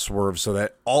across Swerve so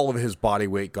that all of his body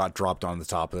weight got dropped on the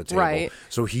top of the table. Right.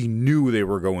 So he knew they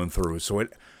were going through. So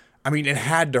it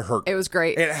had to hurt. It was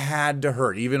great. It had to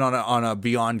hurt, even on a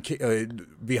behind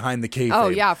the kayfabe. Oh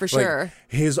yeah, for sure.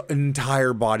 His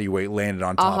entire body weight landed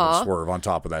on top of Swerve, on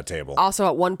top of that table. Also,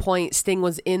 at one point, Sting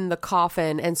was in the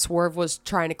coffin, and Swerve was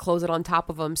trying to close it on top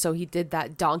of him. So he did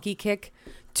that donkey kick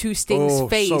to Sting's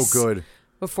face. So good.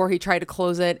 Before he tried to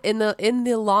close it. In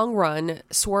the long run,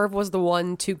 Swerve was the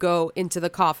one to go into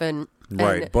the coffin.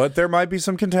 Right, but there might be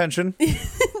some contention.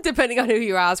 Depending on who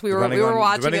you ask, we were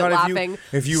watching it laughing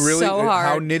if you really so hard.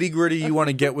 How nitty gritty you want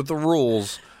to get with the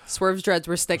rules. Swerve's dreads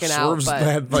were sticking out.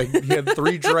 He had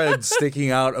 3 dreads sticking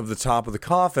out of the top of the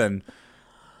coffin.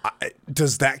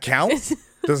 Does that count?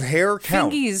 Does hair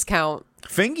count? Fingies count.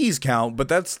 Fingies count,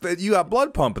 but you got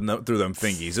blood pumping through them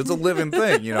fingies. It's a living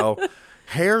thing,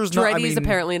 Hair's not. Dreadies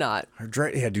apparently not. Do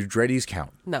dreadies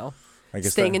count? No. I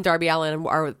guess Sting and Darby Allin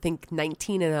are, I think,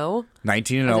 19-0.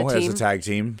 19-0 as a tag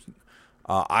team.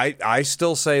 I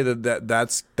still say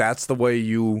that's the way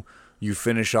you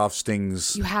finish off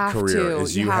Sting's career.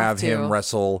 You have him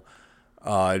wrestle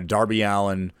Darby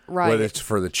Allin, whether it's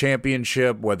for the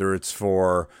championship, whether it's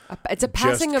for it's a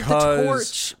passing of the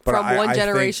torch from one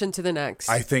generation to the next.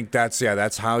 I think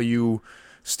that's how you.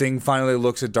 Sting finally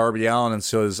looks at Darby Allin and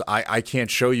says, I can't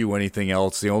show you anything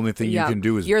else. The only thing you can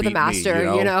do is you're beat the master,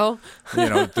 me,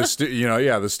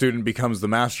 the student becomes the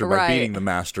master by beating the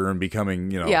master and becoming,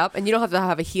 Yep, and you don't have to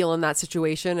have a heel in that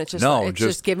situation. It's just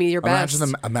just give me your best.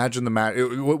 Imagine the match.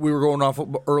 What we were going off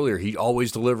of earlier, he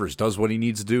always delivers, does what he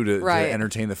needs to do to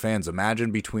entertain the fans. Imagine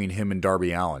between him and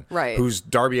Darby Allin. Right. Who's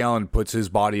Darby Allin puts his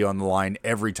body on the line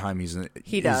every time he's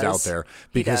out there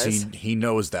because he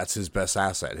knows that's his best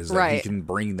asset. That he can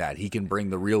bring that. He can bring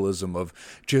the realism of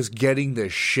just getting the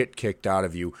shit kicked out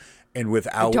of you and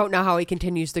without... I don't know how he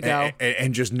continues to go.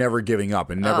 And just never giving up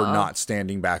and never not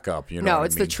standing back up. No,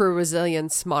 it's the true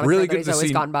resilience moniker that he's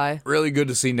always gone by. Really good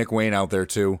to see Nick Wayne out there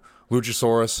too.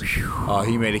 Luchasaurus,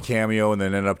 he made a cameo and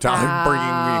then ended up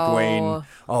bringing Wayne.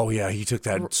 Oh, yeah, he took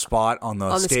that spot on the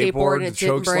skateboard and to it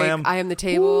choke didn't break. slam. I am the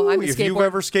table. I'm the if skateboard. you've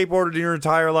ever skateboarded in your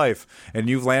entire life and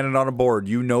you've landed on a board,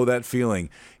 you know that feeling.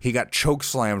 He got choke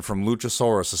slammed from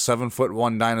Luchasaurus, a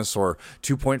 7'1" dinosaur,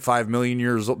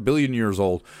 2.5 billion years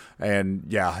old. And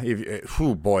yeah,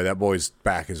 boy, that boy's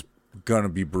back is gonna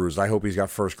be bruised. I hope he's got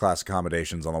first class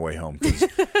accommodations on the way home.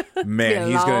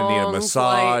 Man, he's gonna need a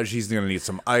massage. He's gonna need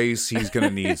some ice. He's gonna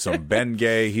need some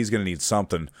Bengay. He's gonna need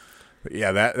something. But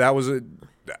yeah, that was a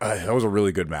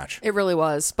really good match. It really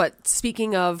was. But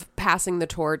speaking of passing the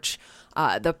torch,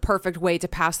 the perfect way to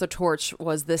pass the torch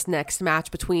was this next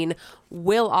match between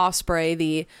Will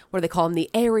Ospreay, what do they call him, the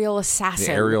aerial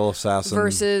assassin,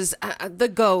 versus the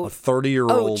GOAT, a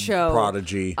 30-year-old Ocho,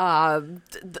 prodigy,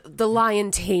 the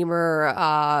lion tamer,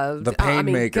 the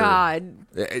painmaker, God,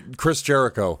 Chris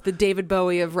Jericho, the David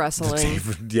Bowie of wrestling.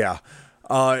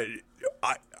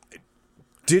 I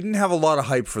didn't have a lot of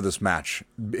hype for this match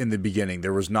in the beginning.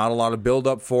 There was not a lot of build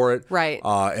up for it. Right.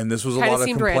 And this was a lot of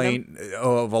complaint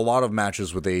of a lot of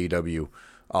matches with AEW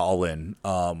All In.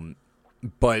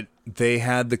 But they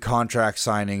had the contract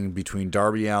signing between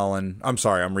Darby Allin. I'm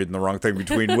sorry, I'm reading the wrong thing.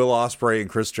 Between Will Ospreay and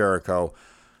Chris Jericho.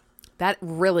 That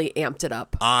really amped it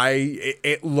up.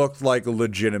 It looked like a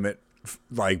legitimate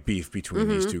beef between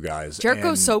these two guys.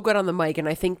 Jericho's so good on the mic, and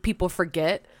I think people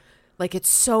forget. Like, it's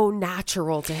so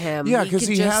natural to him. Yeah, because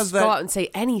he just has that. Go out and say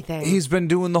anything. He's been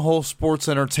doing the whole sports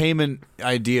entertainment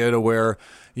idea to where,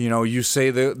 you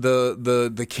say the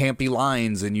campy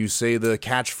lines and you say the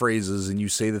catchphrases and you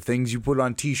say the things you put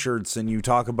on T-shirts and you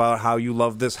talk about how you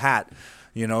love this hat.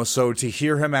 So to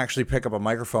hear him actually pick up a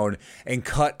microphone and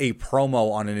cut a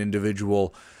promo on an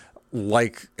individual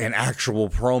like an actual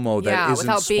promo that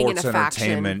isn't sports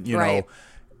entertainment, right.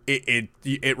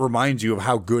 It reminds you of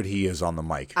how good he is on the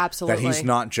mic. Absolutely. That he's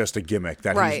not just a gimmick.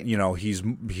 That right.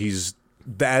 he's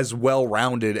as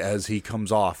well-rounded as he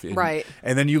comes off. Right.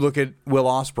 And then you look at Will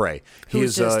Ospreay.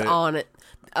 Who's just on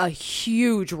a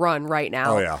huge run right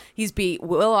now. Oh, yeah. He's beat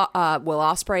Will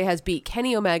Ospreay has beat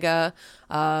Kenny Omega,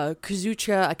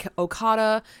 Kazuchika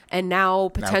Okada, and now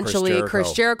potentially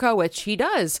Chris Jericho, which he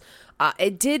does.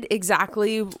 It did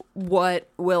exactly what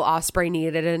Will Ospreay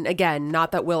needed. And again,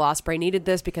 not that Will Ospreay needed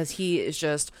this because he is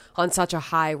just on such a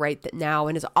high right now,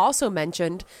 and has also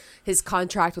mentioned his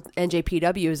contract with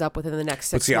NJPW is up within the next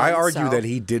 6 months. I argue that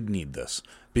he did need this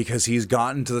because he's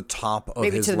gotten to the top of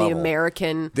his level. Maybe to the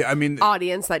American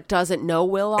audience that doesn't know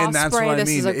Will Ospreay, this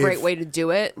is a great way to do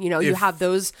it. You have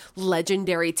those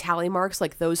legendary tally marks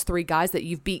like those three guys that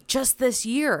you've beat just this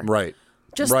year. Right.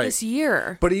 This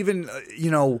year. But even,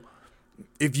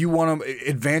 if you want to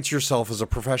advance yourself as a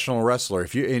professional wrestler,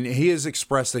 and he has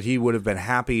expressed that he would have been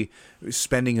happy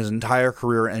spending his entire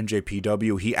career at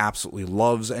NJPW. He absolutely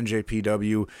loves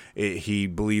NJPW. He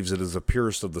believes it is the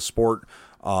purest of the sport.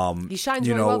 He shines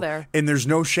really well there. And there's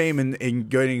no shame in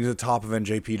getting to the top of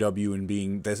NJPW and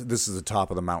being this is the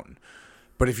top of the mountain.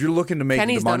 But if you're looking to make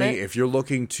the money, if you're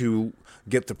looking to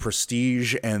get the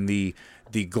prestige and the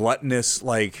gluttonous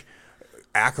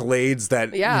accolades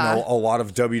that a lot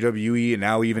of WWE and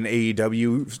now even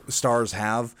AEW stars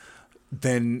have,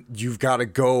 then you've got to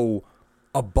go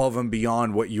above and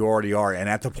beyond what you already are. And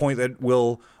at the point that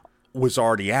Will was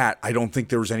already at, I don't think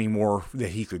there was any more that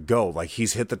he could go. Like,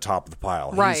 he's hit the top of the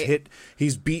pile. Right.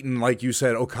 He's beaten, like you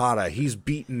said, Okada. He's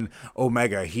beaten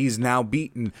Omega. He's now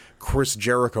beaten Chris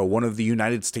Jericho, one of the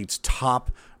United States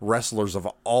top wrestlers of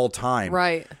all time.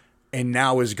 Right. And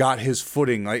now has got his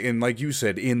footing, like you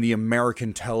said, in the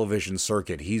American television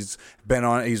circuit. He's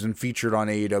been featured on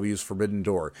AEW's Forbidden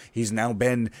Door. He's now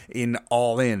been in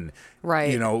All In.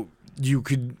 Right. You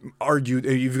could argue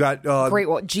you've got great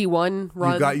G1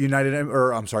 run. You've got United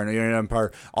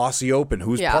Empire, Aussie Open,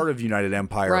 who's part of United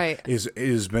Empire. Right.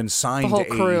 Is been signed. The whole to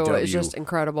crew AEW. is just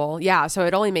incredible. Yeah. So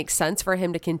it only makes sense for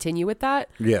him to continue with that.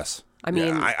 Yes. I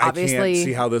mean, I obviously, can't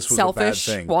see how this was selfish,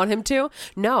 a bad thing. Want him to?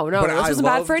 No, But this wasn't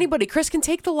bad for anybody. Chris can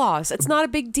take the loss. It's not a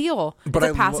big deal. It's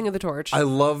a passing of the torch. I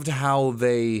loved how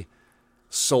they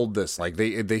sold this. Like,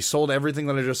 they sold everything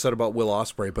that I just said about Will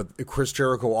Ospreay, but Chris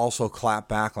Jericho also clapped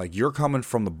back. Like, you're coming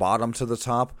from the bottom to the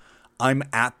top. I'm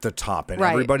at the top, and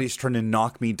everybody's trying to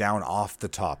knock me down off the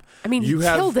top. I mean, he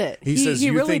killed it. He says,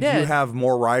 you really think did. you have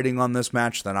more riding on this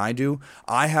match than I do?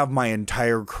 I have my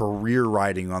entire career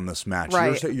riding on this match.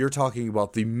 Right. You're talking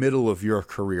about the middle of your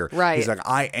career. Right. He's like,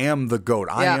 I am the GOAT.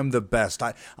 I am the best.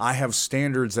 I have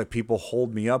standards that people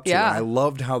hold me up to. Yeah. And I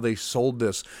loved how they sold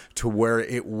this to where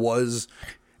it was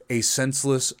a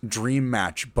senseless dream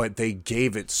match, but they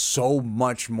gave it so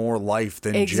much more life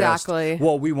than exactly. just,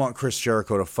 well, we want Chris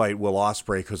Jericho to fight Will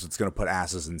Ospreay because it's going to put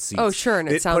asses in seats. Oh, sure, and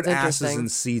it sounds put interesting. Asses in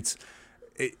seats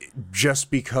just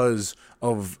because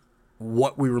of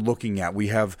what we were looking at. We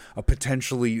have a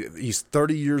potentially, he's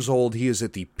 30 years old. He is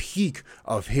at the peak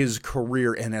of his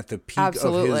career and at the peak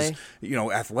of his,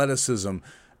 athleticism.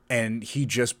 And he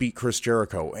just beat Chris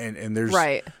Jericho. And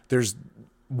there's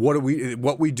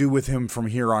what we do with him from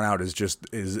here on out is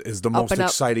the most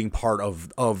exciting part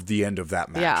of the end of that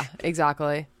match. Yeah,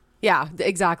 exactly. Yeah,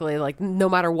 exactly. Like, no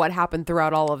matter what happened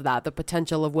throughout all of that, the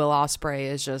potential of Will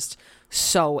Ospreay is just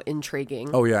so intriguing.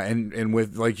 Oh yeah, and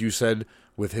with, like you said,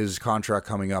 with his contract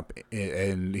coming up,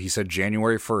 and he said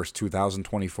January 1st,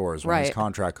 2024 is when his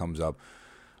contract comes up.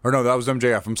 Or no, that was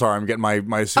MJF. I'm sorry, I'm getting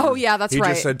my Oh yeah, that's right.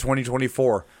 He just said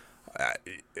 2024.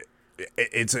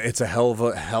 It's a hell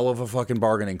of a fucking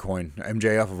bargaining coin.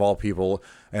 MJF of all people,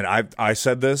 and I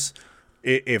said this: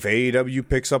 if AEW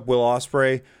picks up Will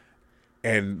Ospreay,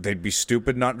 and they'd be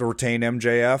stupid not to retain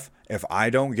MJF. If I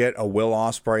don't get a Will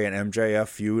Ospreay and MJF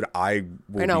feud, I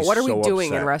will. I know. What are we doing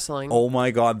upset. in wrestling? Oh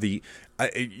my god!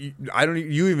 I don't.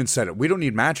 You even said it. We don't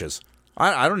need matches.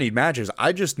 I don't need matches.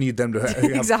 I just need them to have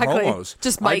exactly. promos.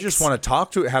 Just mics. I just want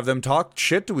to have them talk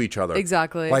shit to each other.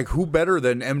 Exactly. Like, who better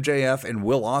than MJF and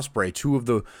Will Ospreay, two of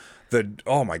the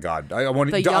oh my god! I'm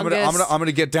gonna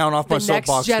get down off my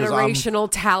soapbox. Next generational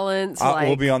talent.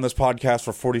 We'll be on this podcast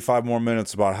for 45 more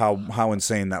minutes about how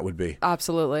insane that would be.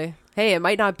 Absolutely. Hey, it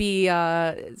might not be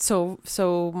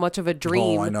so much of a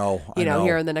dream. Oh, I know.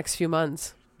 Here in the next few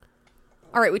months.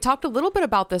 All right, we talked a little bit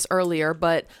about this earlier,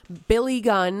 but Billy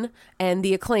Gunn and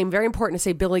the Acclaimed, very important to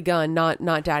say Billy Gunn, not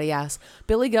Daddy Ass.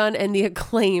 Billy Gunn and the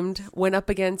Acclaimed went up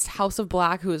against House of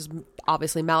Black, who is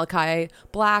obviously Malachi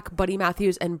Black, Buddy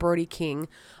Matthews, and Brody King.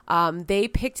 They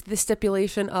picked the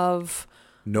stipulation of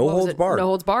No holds barred. No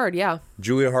holds barred, yeah.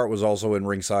 Julia Hart was also in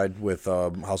ringside with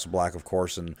House of Black, of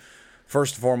course, and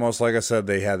first and foremost, like I said,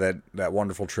 they had that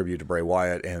wonderful tribute to Bray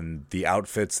Wyatt, and the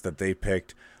outfits that they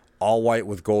picked, all white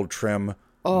with gold trim.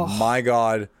 Oh my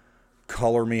god,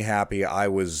 color me happy. I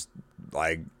was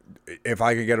like, if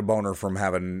I could get a boner from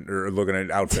having or looking at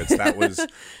outfits, that was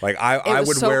like I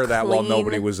would wear that while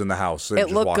nobody was in the house. It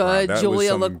looked good.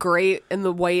 Julia looked great in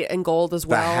the white and gold as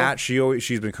well. The hat,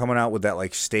 she's been coming out with that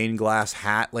like stained glass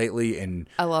hat lately, and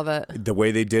I love it. The way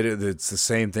they did it, it's the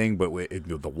same thing, but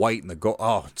the white and the gold.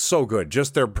 Oh, it's so good.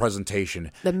 Just their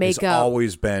presentation. The makeup has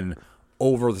always been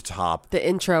over the top. The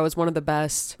intro is one of the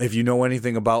best. If you know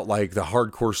anything about like the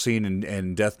hardcore scene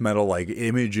and death metal, like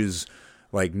Image is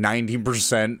like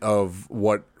 90% of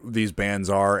what these bands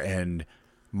are, and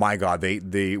my god,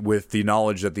 they with the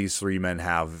knowledge that these three men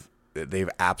have, they've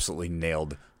absolutely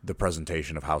nailed the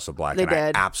presentation of House of Black. They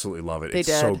did. I absolutely love it. They it's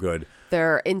did. So good.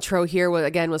 Their intro here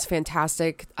was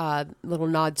fantastic. Little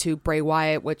nod to Bray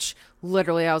Wyatt, which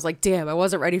literally I was like, damn, I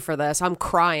wasn't ready for this. I'm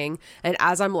crying. And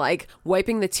as I'm like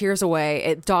wiping the tears away,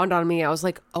 it dawned on me. I was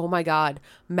like, oh my God,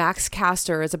 Max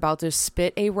Caster is about to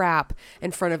spit a rap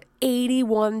in front of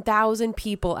 81,000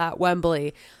 people at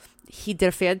Wembley. He did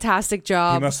a fantastic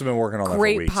job. He must have been working on that for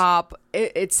weeks. Great pop.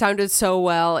 It sounded so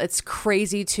well. It's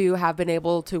crazy to have been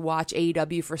able to watch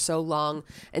AEW for so long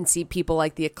and see people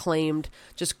like the Acclaimed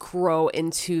just grow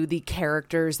into the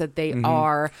characters that they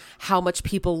are. How much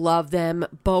people love them.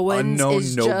 Bowens unknown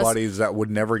is nobodies that would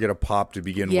never get a pop to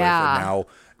begin with, and now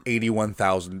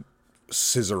 81,000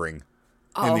 scissoring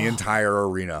in the entire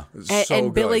arena.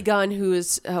 And Billy Gunn, who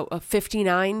is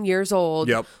 59 years old,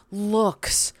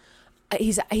 looks.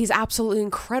 He's absolutely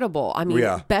incredible. I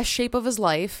mean, best shape of his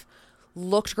life.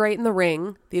 Looked great in the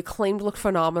ring. The Acclaimed looked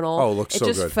phenomenal. Oh, looked so good.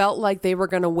 It just felt like they were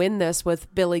going to win this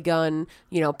with Billy Gunn,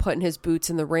 putting his boots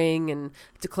in the ring and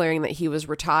declaring that he was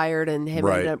retired and him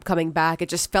ended up coming back. It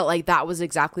just felt like that was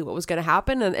exactly what was going to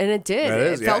happen, and it did.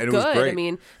 It felt good. I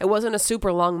mean, it wasn't a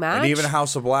super long match. And even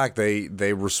House of Black,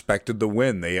 they respected the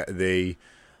win. They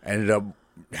ended up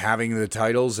having the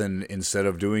titles, and instead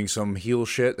of doing some heel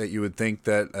shit that you would think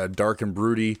that a dark and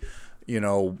broody,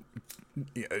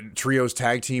 trios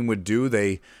tag team would do,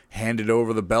 they handed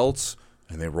over the belts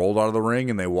and they rolled out of the ring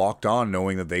and they walked on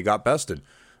knowing that they got bested.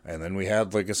 And then we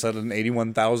had, like I said, an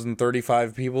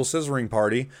 81,035 people scissoring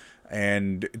party,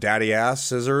 and Daddy Ass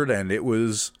scissored, and it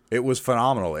was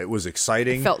phenomenal. It was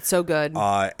exciting. It felt so good.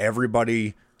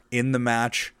 Everybody in the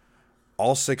match,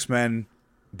 all six men,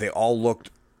 they all looked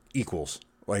equals.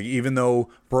 Like, even though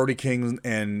Brody King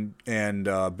and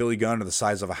Billy Gunn are the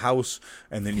size of a house,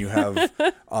 and then you have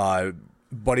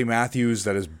Buddy Matthews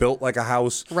that is built like a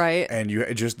house, right? And you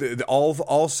just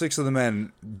all six of the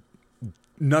men,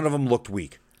 none of them looked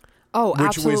weak. Oh, which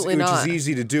absolutely which not. is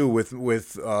easy to do with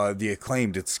the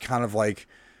Acclaimed. It's kind of like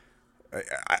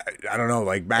I don't know,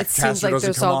 like Max seems Caster like doesn't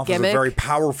there's come all off as a gimmick. very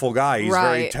powerful guy. He's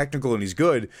very Right. technical and he's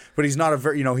good, but he's not a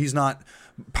very he's not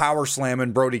power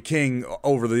slamming Brody King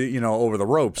over the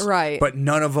ropes. Right. But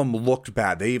none of them looked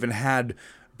bad. They even had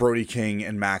Brody King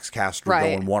and Max Caster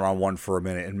Right. going one-on-one for a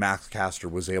minute, and Max Caster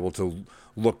was able to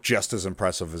look just as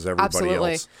impressive as everybody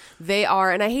Absolutely. else. They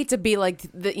are, and I hate to be like,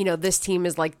 this team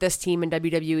is like this team in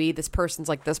WWE, this person's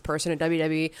like this person in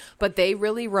WWE, but they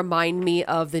really remind me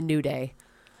of the New Day.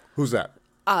 Who's that?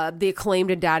 The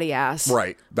Acclaimed and Daddy Ass.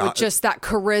 Right. With just that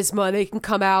charisma. They can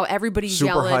come out, everybody's Super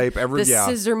yelling. hype, the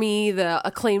Scissor Me, the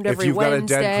Acclaimed If every you've got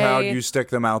Wednesday. a dead crowd, you stick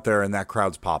them out there, and that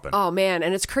crowd's popping. Oh, man.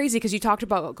 And it's crazy because you talked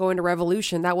about going to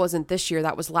Revolution. That wasn't this year.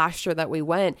 That was last year that we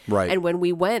went. Right. And when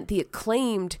we went, the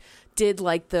Acclaimed did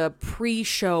like the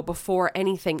pre-show before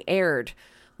anything aired.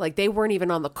 Like they weren't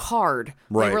even on the card.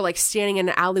 Right. They were like standing in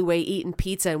an alleyway eating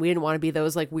pizza, and we didn't want to be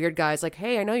those like weird guys like,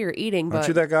 hey, I know you're eating, but Aren't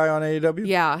you that guy on AEW?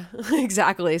 yeah,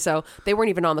 exactly. So they weren't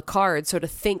even on the card. So to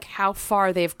think how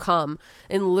far they've come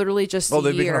in literally just a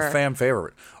they've year. become a fan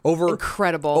favorite.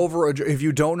 Incredible. If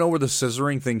you don't know where the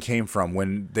scissoring thing came from,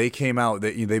 when they came out,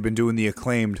 they've been doing the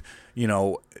Acclaimed,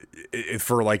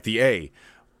 for like the A.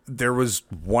 There was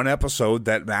one episode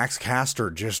that Max Caster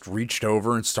just reached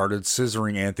over and started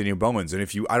scissoring Anthony Bowens. And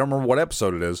I don't remember what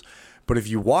episode it is, but if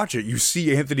you watch it, you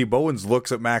see Anthony Bowens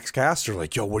looks at Max Caster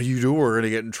like, yo, what are you doing? We're going to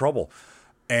get in trouble.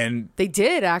 And they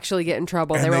did actually get in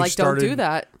trouble. and They were like, don't do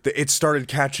that. It started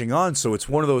catching on. So it's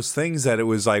one of those things that it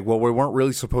was like, well, we weren't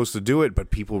really supposed to do it,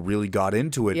 but people really got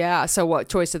into it. Yeah. So what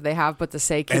choice did they have but to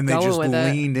say, keep And they going just with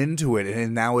it? leaned into it.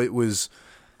 And now it was...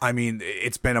 I mean,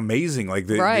 it's been amazing. Like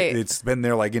Right. it's been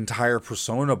their like entire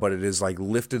persona, but it has like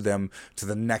lifted them to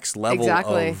the next level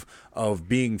Exactly. of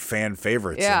being fan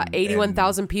favorites. Yeah, and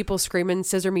 81,000 people screaming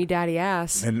 "Scissor me, daddy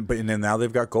ass." And then now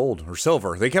they've got gold or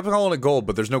silver. They kept calling it gold,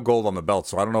 but there's no gold on the belt.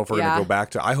 So I don't know if we're going Yeah. to go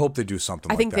back to. I hope they do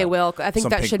something. I think like they that. will. I think Some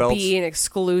that pink should belts, be an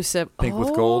exclusive. pink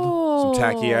with gold, some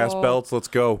tacky ass belts. Let's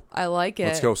go. I like it.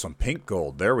 Let's go. Some pink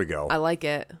gold. There we go. I like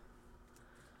it.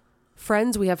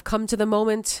 Friends, we have come to the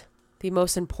moment, the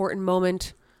most important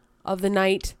moment of the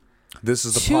night. This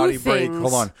is the Two potty break. things.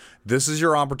 Hold on. This is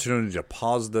your opportunity to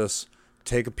pause this,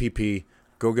 take a pee-pee,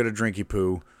 go get a drinky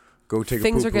poo, go take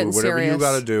Things a are poo-poo, getting whatever you serious.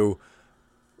 got to do.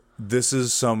 This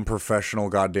is some professional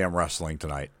goddamn wrestling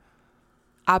tonight.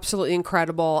 Absolutely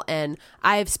incredible. And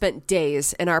I have spent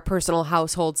days in our personal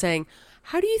household saying,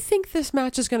 how do you think this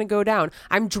match is going to go down?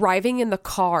 I'm driving in the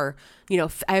car. I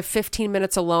have 15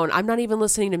 minutes alone. I'm not even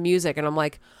listening to music. And I'm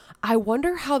like, I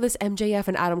wonder how this MJF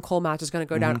and Adam Cole match is going to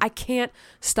go down. I can't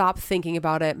stop thinking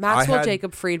about it. Maxwell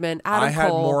Jacob Friedman, Adam I had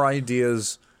Cole. more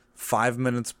ideas 5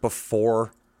 minutes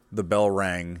before the bell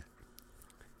rang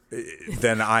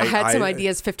than I had some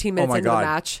ideas 15 minutes my into God. the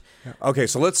match. Okay,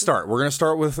 so let's start. We're going to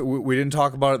start with, we didn't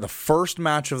talk about it, the first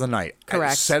match of the night.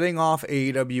 Correct. Setting off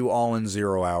AEW All In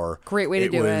 0 Hour. Great way to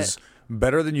do It was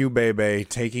Better Than You, Bebe,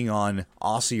 taking on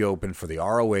Aussie Open for the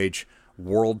ROH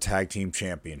World Tag Team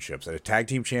Championships. A tag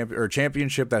team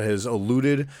championship that has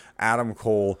eluded Adam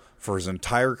Cole for his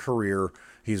entire career.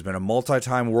 He's been a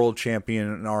multi-time world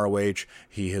champion in ROH.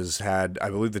 He has had, I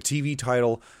believe, the TV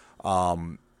title.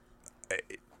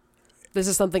 This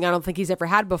is something I don't think he's ever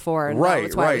had before. And Right.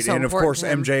 that's why it was so And of important course, to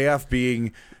him. MJF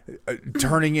being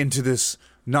turning into this,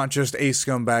 not just a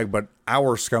scumbag, but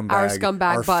our scumbag. Our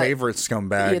scumbag, our but favorite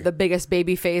scumbag. Yeah, the biggest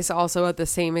baby face also at the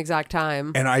same exact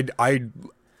time. And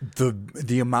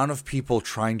the amount of people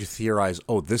trying to theorize,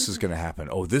 oh, this is going to happen.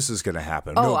 Oh, this is going to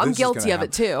happen. Oh, no, I'm this is guilty gonna of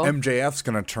it happen. too. MJF's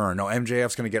going to turn. No,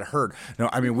 MJF's going to get hurt. No,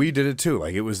 I mean, we did it too.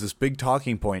 Like, it was this big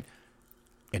talking point,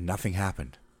 and nothing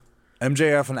happened.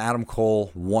 MJF and Adam Cole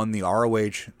won the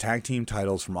ROH tag team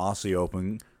titles from Aussie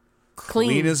Open.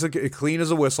 Clean as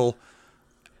a whistle.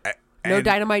 No And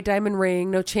Dynamite Diamond Ring,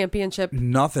 no championship.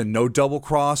 nothing. No double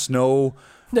cross. No.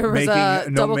 There was a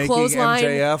double making clothesline.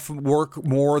 MJF work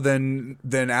more than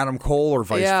Adam Cole or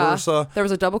vice versa. There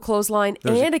was a double clothesline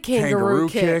There's and a kangaroo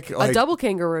kick. like- A double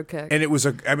kangaroo kick. And it was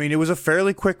a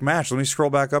fairly quick match. Let me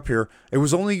scroll back up here. It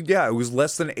was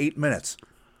less than 8 minutes.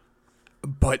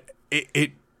 But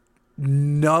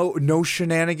no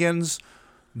shenanigans.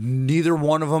 Neither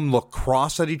one of them looked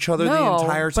cross at each other the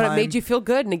entire time. But it made you feel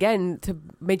good, and again,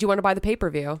 made you want to buy the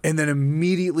pay-per-view. And then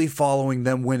immediately following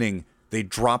them winning, they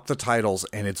dropped the titles,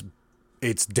 and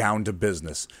it's down to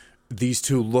business. These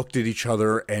two looked at each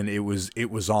other, and it was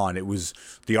on. It was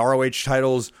the ROH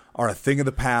titles are a thing of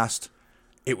the past.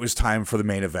 It was time for the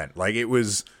main event. Like, it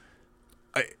was.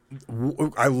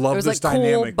 I love this like, cool,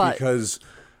 dynamic but- because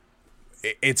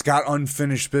it's got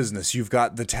unfinished business. You've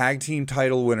got the tag team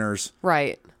title winners.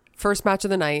 Right. First match of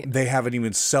the night. They haven't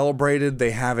even celebrated. They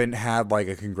haven't had like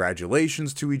a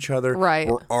congratulations to each other. Right.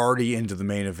 We're already into the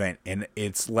main event, and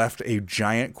it's left a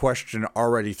giant question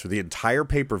already through the entire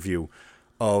pay-per-view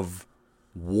of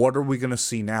what are we going to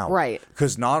see now? Right.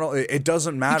 Because it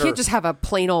doesn't matter. You can't just have a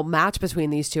plain old match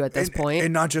between these two at this point.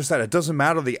 And not just that. It doesn't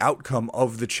matter the outcome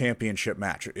of the championship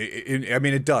match. I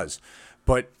mean, it does.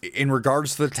 But in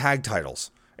regards to the tag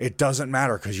titles, it doesn't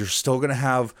matter because you're still going to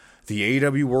have the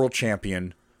AEW World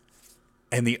Champion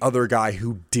and the other guy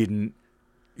who didn't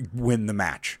win the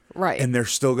match. Right. And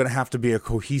there's still going to have to be a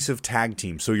cohesive tag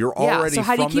team. So you're already so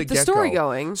how do you from keep the the story get-go.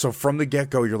 going? So from the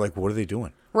get-go, you're like, what are they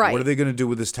doing? Right. What are they going to do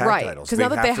with this tag titles? Because now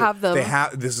that they have them. They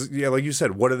have this is like you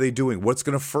said, what are they doing? What's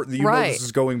going to know this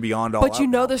is going beyond all But you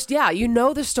know out now. this, you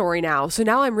know the story now. So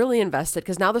now I'm really invested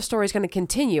because now the story is going to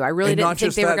continue. I really didn't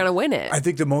think they were going to win it. I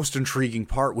think the most intriguing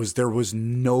part was there was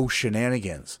no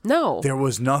shenanigans. No. There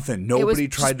was nothing. Nobody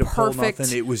tried to pull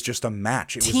nothing. It was just a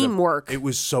match. It teamwork. It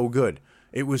was so good.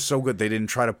 It was so good. They didn't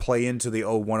try to play into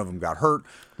one of them got hurt.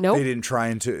 Nope. They didn't try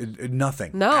into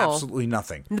nothing. No. Absolutely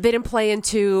nothing. They didn't play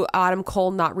into Adam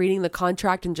Cole not reading the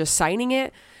contract and just signing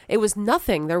it. It was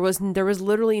nothing. There was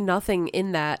literally nothing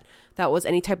in that was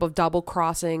any type of double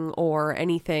crossing or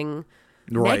anything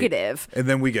negative. And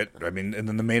then and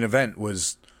then the main event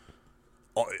was,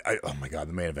 oh my God,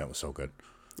 the main event was so good.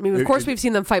 I mean, of course, we've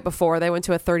seen them fight before. They went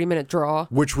to a 30-minute draw,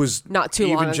 which was not too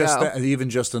long ago. Even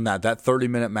just in that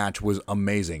 30-minute match was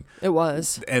amazing. It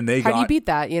was. And how do you beat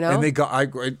that? You know, and they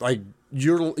got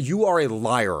you are a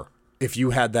liar if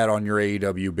you had that on your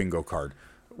AEW bingo card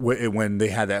when they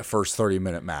had that first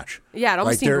 30-minute match. Yeah, it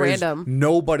almost seemed random.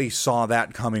 Nobody saw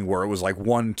that coming where it was like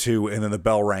 1-2 and then the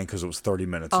bell rang because it was 30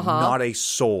 minutes. Not a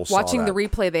soul saw Watching that. the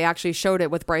replay, they actually showed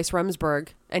it with Bryce Remsburg,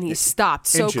 and he stopped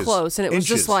so close. And it was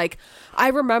just like, I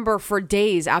remember for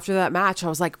days after that match, I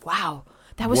was like, wow,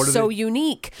 that was so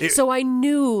unique. So I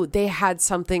knew they had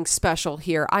something special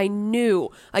here. I knew,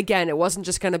 again, it wasn't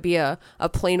just going to be a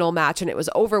plain old match and it was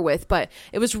over with, but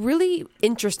it was really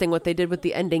interesting what they did with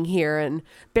the ending here. And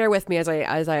bear with me as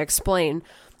I explain.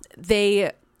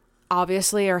 They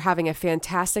obviously are having a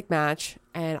fantastic match,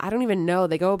 and I don't even know,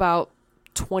 they go about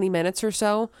 20 minutes or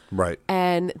so. Right.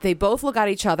 And they both look at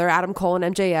each other, Adam Cole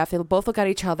and MJF, they both look at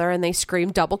each other and they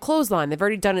scream double clothesline. They've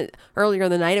already done it earlier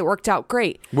in the night. It worked out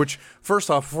great. Which,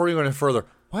 first off, before you go any further,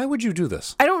 why would you do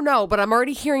this? I don't know, but I'm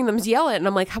already hearing them yell it, and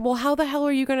I'm like, well, how the hell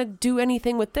are you going to do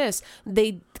anything with this?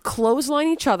 They clothesline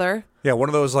each other. Yeah, one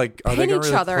of those like are pin they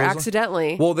each other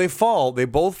accidentally. Well, they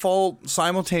both fall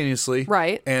simultaneously,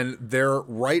 right? And their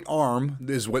right arm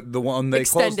is what the one they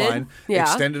clothesline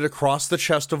extended across the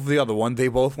chest of the other one. They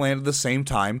both land at the same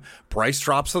time. Bryce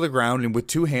drops to the ground and with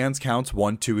two hands counts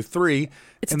 1, 2, 3.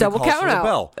 It's a double count out.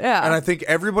 Bell. Yeah, and I think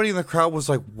everybody in the crowd was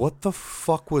like, "What the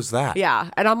fuck was that?" Yeah,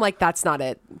 and I'm like, "That's not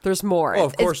it. There's more." Oh,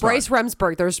 of course, it's Bryce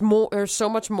Remsburg. There's more. There's so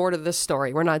much more to this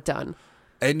story. We're not done.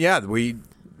 And yeah,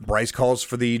 Bryce calls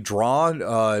for the draw.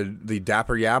 The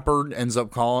Dapper Yapper ends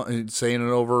up saying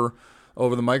it over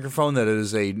the microphone that it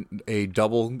is a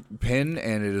double pin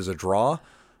and it is a draw.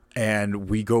 And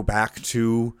we go back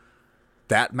to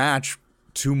that match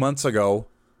 2 months ago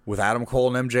with Adam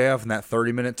Cole and MJF in that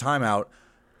 30-minute timeout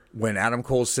when Adam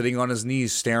Cole's sitting on his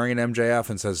knees staring at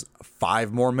MJF and says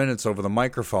 5 more minutes over the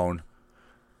microphone.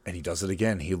 And he does it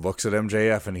again. He looks at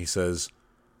MJF and he says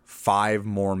 5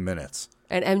 more minutes.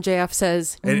 And MJF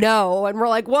says no, and we're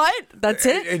like, what? That's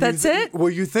it? That's it? Well,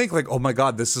 you think like, oh my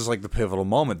God, this is like the pivotal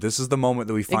moment. This is the moment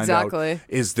that we find out,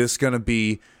 is this going to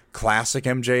be classic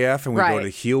MJF and we go to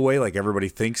heel way like everybody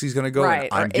thinks he's going to go? Right.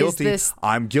 I'm guilty.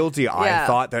 I'm guilty. Yeah. I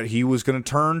thought that he was going to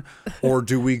turn. Or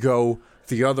do we go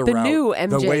the other route? New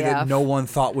MJF. The way that no one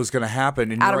thought was going to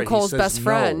happen. And Adam Cole's best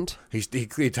friend.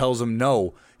 He tells him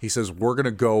no. He says, we're going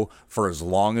to go for as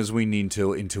long as we need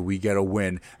to until we get a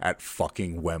win at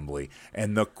fucking Wembley.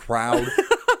 And the crowd,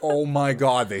 oh my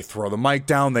God, they throw the mic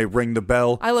down, they ring the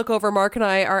bell. I look over, Mark and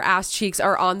I, our ass cheeks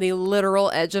are on the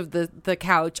literal edge of the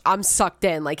couch. I'm sucked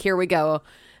in, like, here we go.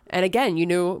 And again, you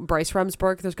knew Bryce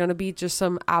Remsburg, there's going to be just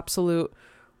some absolute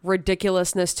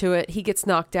ridiculousness to it. He gets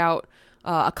knocked out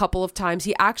a couple of times.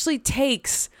 He actually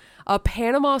takes a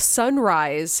Panama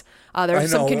Sunrise.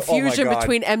 There's some confusion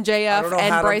between MJF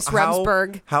and Bryce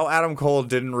Remsburg. How Adam Cole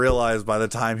didn't realize by the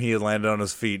time he had landed on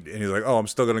his feet, and he's like, oh, I'm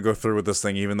still going to go through with this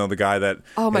thing, even though the guy that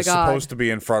is supposed to be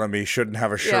in front of me shouldn't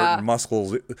have a shirt and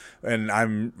muscles, and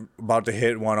I'm about to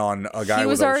hit one on a guy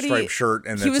with a striped shirt.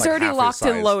 And he was already locked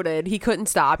and loaded. He couldn't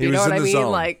stop. You know what I mean?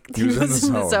 Like, he was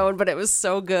in the zone, but it was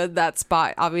so good. That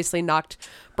spot obviously knocked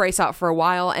Bryce out for a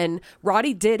while, and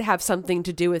Roddy did have something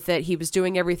to do with it. He was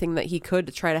doing everything that he could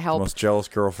to try to help. The most jealous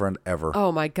girlfriend ever.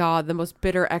 Oh my God, the most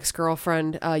bitter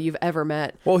ex-girlfriend you've ever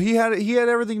met. Well, he had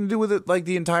everything to do with it like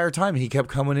the entire time. He kept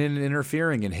coming in and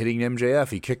interfering and hitting MJF.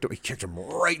 He kicked him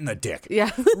right in the dick.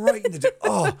 Yeah. Right in the dick.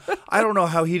 Oh, I don't know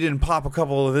how he didn't pop a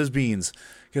couple of his beans.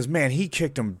 Because, man, he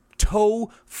kicked him toe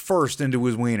first into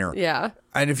his wiener. Yeah.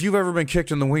 And if you've ever been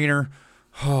kicked in the wiener,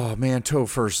 oh, man, toe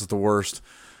first is the worst.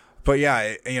 But,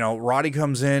 yeah, Roddy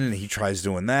comes in and he tries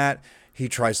doing that. He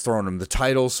tries throwing him the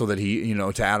title so that he,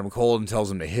 to Adam Cole and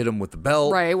tells him to hit him with the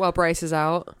belt. Right, while Bryce is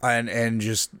out. And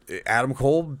just Adam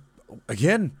Cole,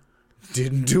 again,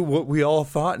 didn't do what we all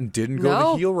thought and didn't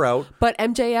go the heel route. But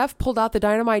MJF pulled out the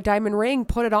Dynamite Diamond ring,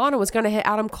 put it on, and was going to hit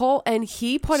Adam Cole, and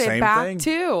he put it back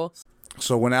too.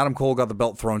 So when Adam Cole got the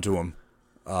belt thrown to him,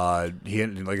 he,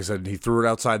 like I said, he threw it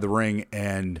outside the ring,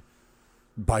 and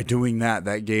by doing that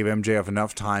gave MJF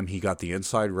enough time. He got the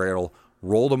inside rail,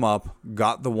 rolled him up,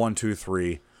 got the 1, 2,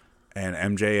 3,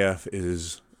 and MJF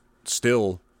is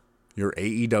still your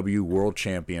AEW World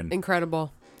Champion.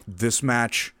 Incredible. This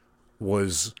match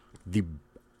was the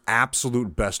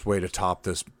absolute best way to top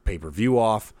this pay-per-view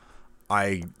off.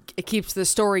 It keeps the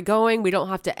story going. We don't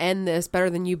have to end this better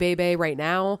than you, baby, right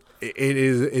now.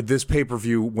 This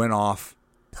pay-per-view went off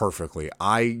perfectly.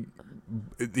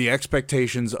 The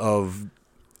expectations of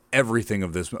everything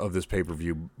of this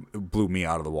pay-per-view blew me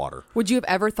out of the water. Would you have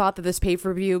ever thought that this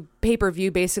pay-per-view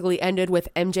basically ended with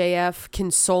MJF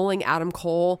consoling Adam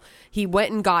Cole? He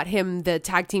went and got him the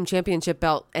tag team championship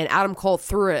belt, and Adam Cole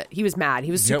threw it. He was mad.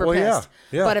 He was super pissed.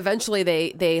 Yeah. But eventually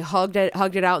they hugged it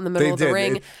out in the middle of the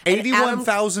ring.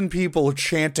 81,000 people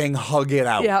chanting "hug it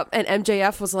out." Yeah, and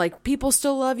MJF was like, "People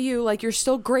still love you. Like, you're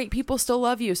still great. People still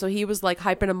love you." So he was like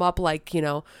hyping him up, like,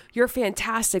 "You're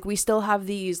fantastic. We still have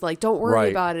these. Like, don't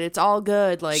worry about it. It's all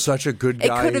good." Like, such a good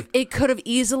guy. It could have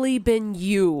easily been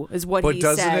you, is what he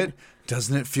said.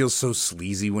 Doesn't it feel so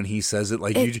sleazy when he says it?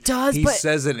 Like, it does. He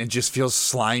says it and it just feels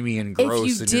slimy and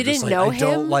gross. If you and didn't like, know I him,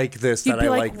 don't like this. You'd that be I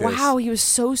like, this. Wow, he was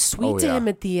so sweet to him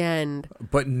at the end.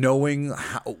 But knowing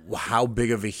how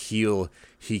big of a heel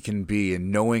he can be,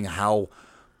 and knowing how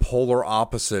polar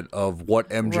opposite of what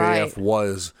MJF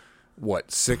was,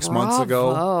 6 months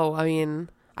ago? Oh, I mean,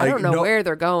 I don't know where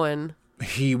they're going.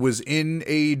 He was in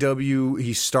AEW.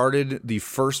 He started the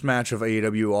first match of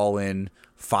AEW All In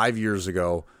 5 years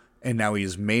ago, and now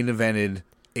he's main evented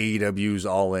AEW's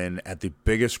All In at the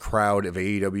biggest crowd of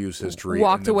AEW's history.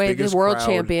 Walked away the world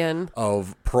champion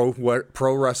of pro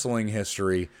wrestling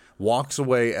history. Walks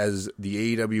away as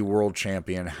the AEW world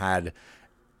champion. Had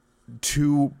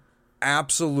 2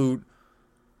 absolute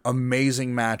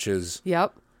amazing matches.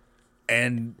 Yep.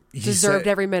 And he deserved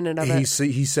every minute of it.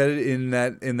 He said it in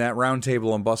that round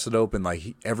table on Busted Open,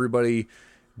 like, everybody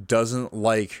doesn't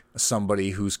like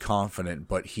somebody who's confident,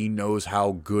 but he knows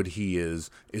how good he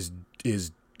is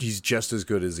he's just as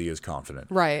good as he is confident.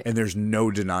 Right. And there's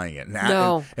no denying it.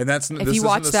 No. And that's if this you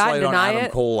watch isn't a that slight and on deny Adam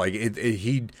it, Cole. Like,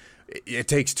 it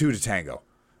takes 2 to tango.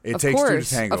 It of takes course,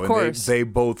 2 to tango. Of course. And they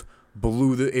both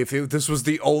blew if this was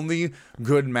the only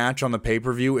good match on the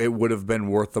pay-per-view, it would have been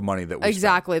worth the money that we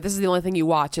exactly spent. This is the only thing you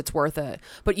watch. It's worth it.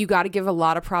 But you got to give a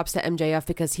lot of props to MJF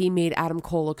because he made Adam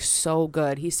Cole look so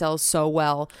good. He sells so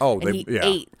well. He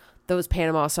ate those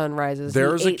Panama Sunrises.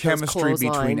 There's a chemistry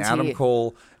between Adam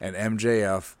Cole and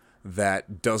MJF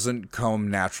that doesn't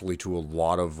come naturally to a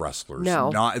lot of wrestlers.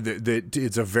 No.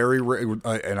 It's a very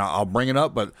and I'll bring it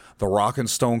up, but The Rock and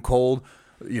Stone Cold,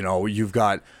 you've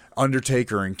got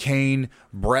Undertaker and Kane,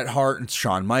 Bret Hart and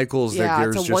Shawn Michaels. Yeah,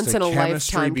 there's it's a just once in a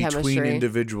chemistry lifetime between chemistry.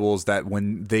 individuals that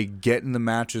when they get into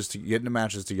matches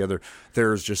together,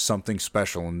 there's just something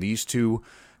special. And these two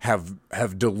have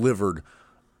delivered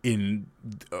in,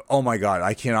 oh my God,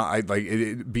 I cannot,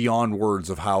 beyond words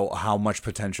of how much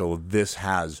potential this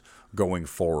has going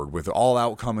forward. With All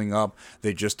Out coming up,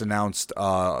 they just announced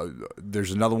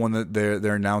there's another one that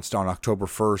they're announced on October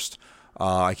 1st.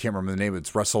 I can't remember the name.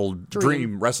 It's Wrestle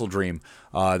Dream.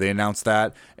 They announced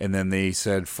that, and then they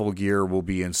said Full Gear will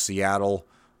be in Seattle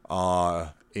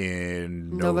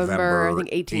in November, I think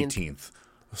 18th.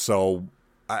 So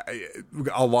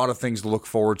a lot of things to look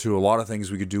forward to. A lot of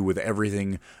things we could do with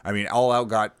everything. I mean, All Out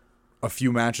got a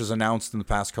few matches announced in the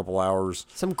past couple hours.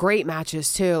 Some great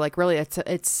matches too. Like, really,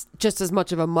 it's just as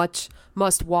much of a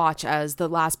must watch as the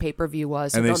last pay-per-view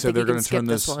was. So and they said they're going to turn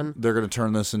this. They're going to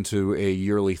turn this into a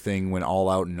yearly thing when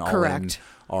All Out and All In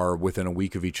are within a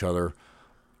week of each other.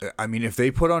 I mean, if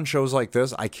they put on shows like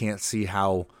this, I can't see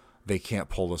how they can't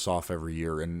pull this off every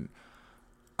year. And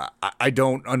I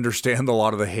don't understand a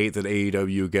lot of the hate that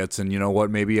AEW gets. And you know what?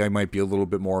 Maybe I might be a little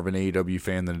bit more of an AEW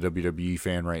fan than a WWE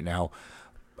fan right now.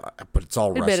 but it's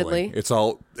all Admittedly.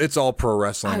 wrestling. It's all pro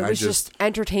wrestling. It was just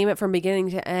entertainment from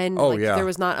beginning to end. Oh, yeah. There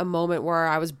was not a moment where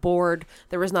I was bored.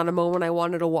 There was not a moment I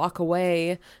wanted to walk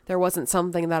away. There wasn't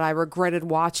something that I regretted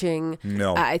watching.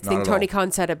 No, I think not at Tony all.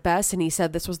 Khan said it best, and he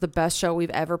said this was the best show we've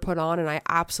ever put on, and I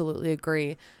absolutely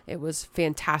agree. It was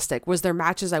fantastic. Was there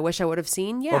matches I wish I would have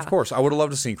seen? Yeah. Of course. I would have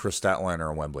loved to see Chris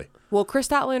Statlander in Wembley. Well, Chris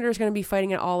Statlander is going to be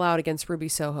fighting it all out against Ruby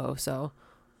Soho, so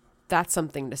that's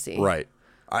something to see. Right.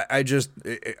 I just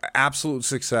absolute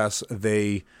success.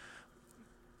 They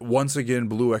once again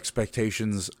blew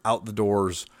expectations out the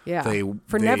doors. Yeah. They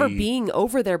never being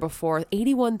over there before.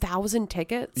 81,000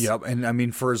 tickets. Yep. And I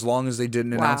mean, for as long as they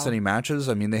didn't announce any matches,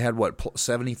 I mean, they had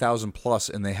 70,000 plus,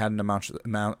 and they hadn't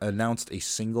announced a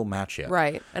single match yet.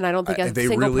 Right. And I don't think a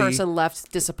single person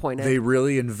left disappointed. They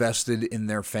really invested in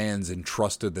their fans and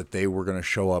trusted that they were going to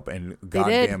show up, and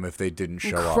goddamn if they didn't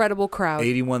show up. Incredible crowd.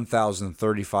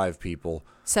 81,035 people.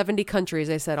 70 countries,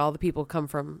 they said. All the people come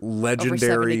from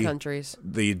legendary over 70 countries.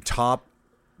 The top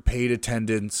paid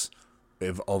attendance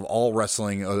of all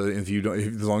wrestling, as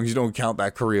long as you don't count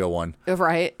that Korea one.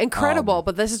 Right. Incredible,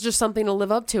 but this is just something to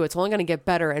live up to. It's only going to get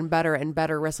better and better and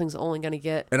better. Wrestling's only going to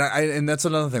get and that's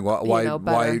another thing.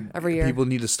 Why every year. People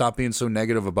need to stop being so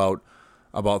negative about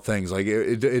things. Like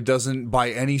it doesn't, by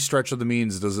any stretch of the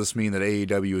means, does this mean that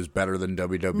AEW is better than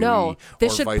WWE? No,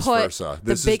 this should vice put versa.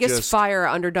 The biggest fire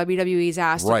under WWE's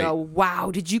ass to go,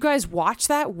 wow, did you guys watch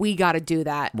that? We got to do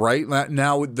that. Right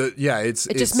now, it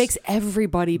just makes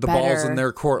everybody the better. ball's in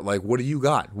their court. Like, what do you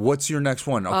got? What's your next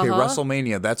one? Okay,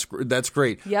 WrestleMania. That's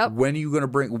great. Yep. When are you going to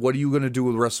bring? What are you going to do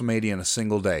with WrestleMania in a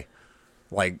single day?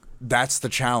 Like, that's the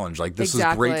challenge. Like, this is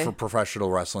great for professional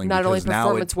wrestling. Not only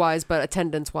performance-wise, but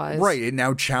attendance-wise. Right. It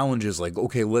now challenges, like,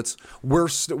 okay,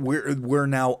 we're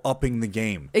now upping the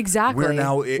game. Exactly. We're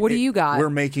now, what do you got? We're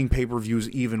making pay-per-views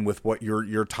even with what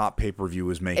your top pay-per-view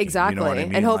is making. Exactly. You know what I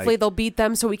mean? And hopefully they'll beat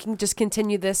them so we can just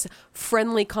continue this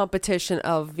friendly competition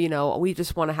of, we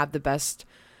just want to have the best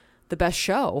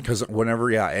show. Because whenever,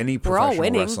 any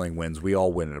professional wrestling wins, we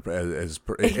all win.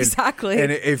 Exactly.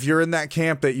 And if you're in that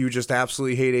camp that you just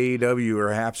absolutely hate AEW or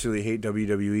absolutely hate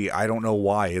WWE, I don't know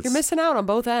why. You're missing out on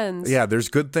both ends. Yeah, there's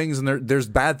good things and there's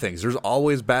bad things. There's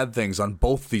always bad things on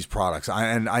both these products.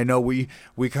 I know we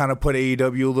kind of put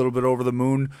AEW a little bit over the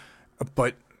moon,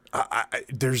 but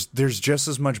there's just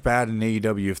as much bad in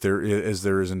AEW as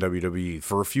there is in WWE.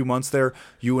 For a few months there,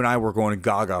 you and I were going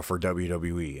gaga for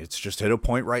WWE. It's just hit a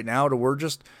point right now to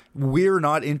we're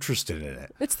not interested in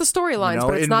it. It's the storylines,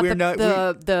 but it's not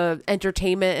the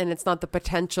entertainment, and it's not the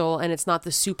potential, and it's not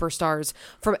the superstars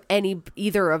from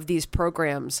either of these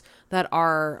programs that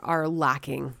are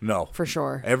lacking. No, for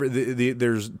sure.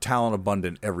 There's talent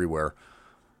abundant everywhere.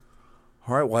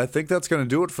 All right, well, I think that's going to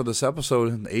do it for this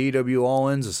episode. AEW All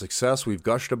In's a success. We've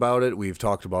gushed about it. We've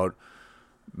talked about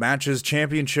matches.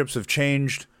 Championships have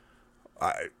changed.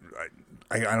 I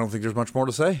don't think there's much more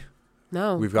to say.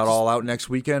 No. We've got All Out next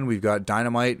weekend. We've got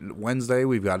Dynamite Wednesday.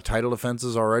 We've got title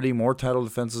defenses already. More title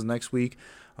defenses next week.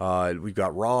 We've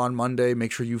got Raw on Monday.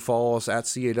 Make sure you follow us at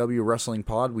CAW Wrestling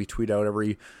Pod. We tweet out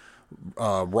every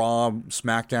Raw,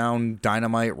 SmackDown,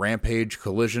 Dynamite, Rampage,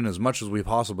 Collision as much as we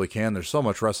possibly can. There's so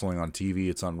much wrestling on TV.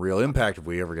 It's unreal. Impact if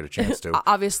we ever get a chance to.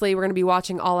 Obviously, we're going to be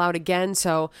watching All Out again.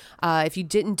 So if you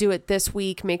didn't do it this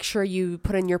week, make sure you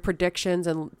put in your predictions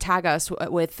and tag us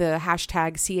with the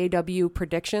hashtag CAW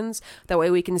predictions. That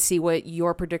way we can see what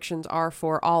your predictions are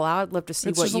for All Out. I'd love to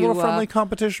see it's just a little friendly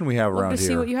competition we have around here. Love to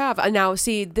see what you have. Now,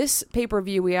 see, this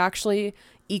pay-per-view, we actually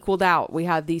equaled out. We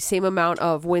had the same amount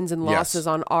of wins and losses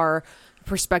on our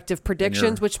respective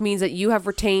predictions, which means that you have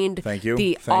retained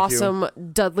awesome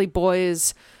Dudley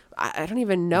Boys. I don't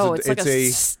even know. It's like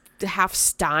a half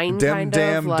stein kind of.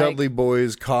 Damn Dudley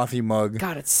Boys coffee mug.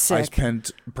 God, it's sick. I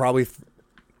spent probably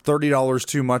 $30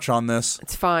 too much on this.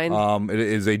 It's fine. It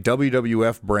is a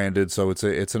WWF branded, so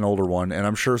it's an older one, and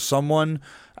I'm sure someone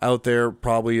out there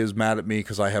probably is mad at me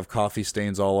because I have coffee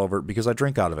stains all over it because I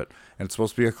drink out of it, and it's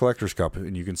supposed to be a collector's cup,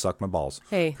 and you can suck my balls.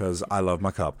 Hey, because I love my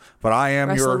cup. But I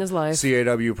am your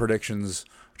CAW predictions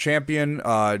champion.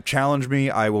 Challenge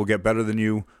me. I will get better than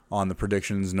you on the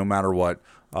predictions, no matter what.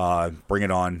 Bring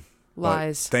it on.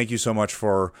 Lies. But thank you so much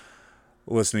for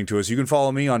listening to us. You can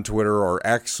follow me on Twitter or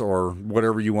X or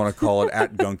whatever you want to call it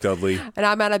at Gunk Dudley. And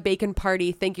I'm at a bacon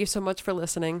party. Thank you so much for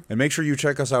listening. And make sure you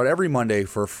check us out every Monday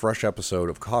for a fresh episode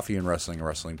of Coffee and Wrestling, a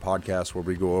wrestling podcast where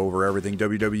we go over everything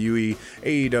WWE,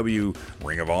 AEW,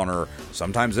 Ring of Honor,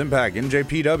 sometimes Impact,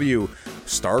 NJPW,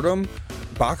 Stardom,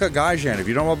 Baka Gaijan. If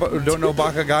you don't know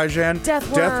Baka Gaijan,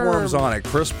 Deathworm's on it.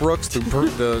 Chris Brooks,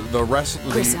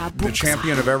 the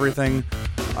champion of everything.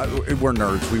 We're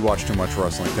nerds. We watch too much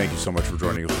wrestling. Thank you so much for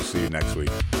joining us. We'll see you next week.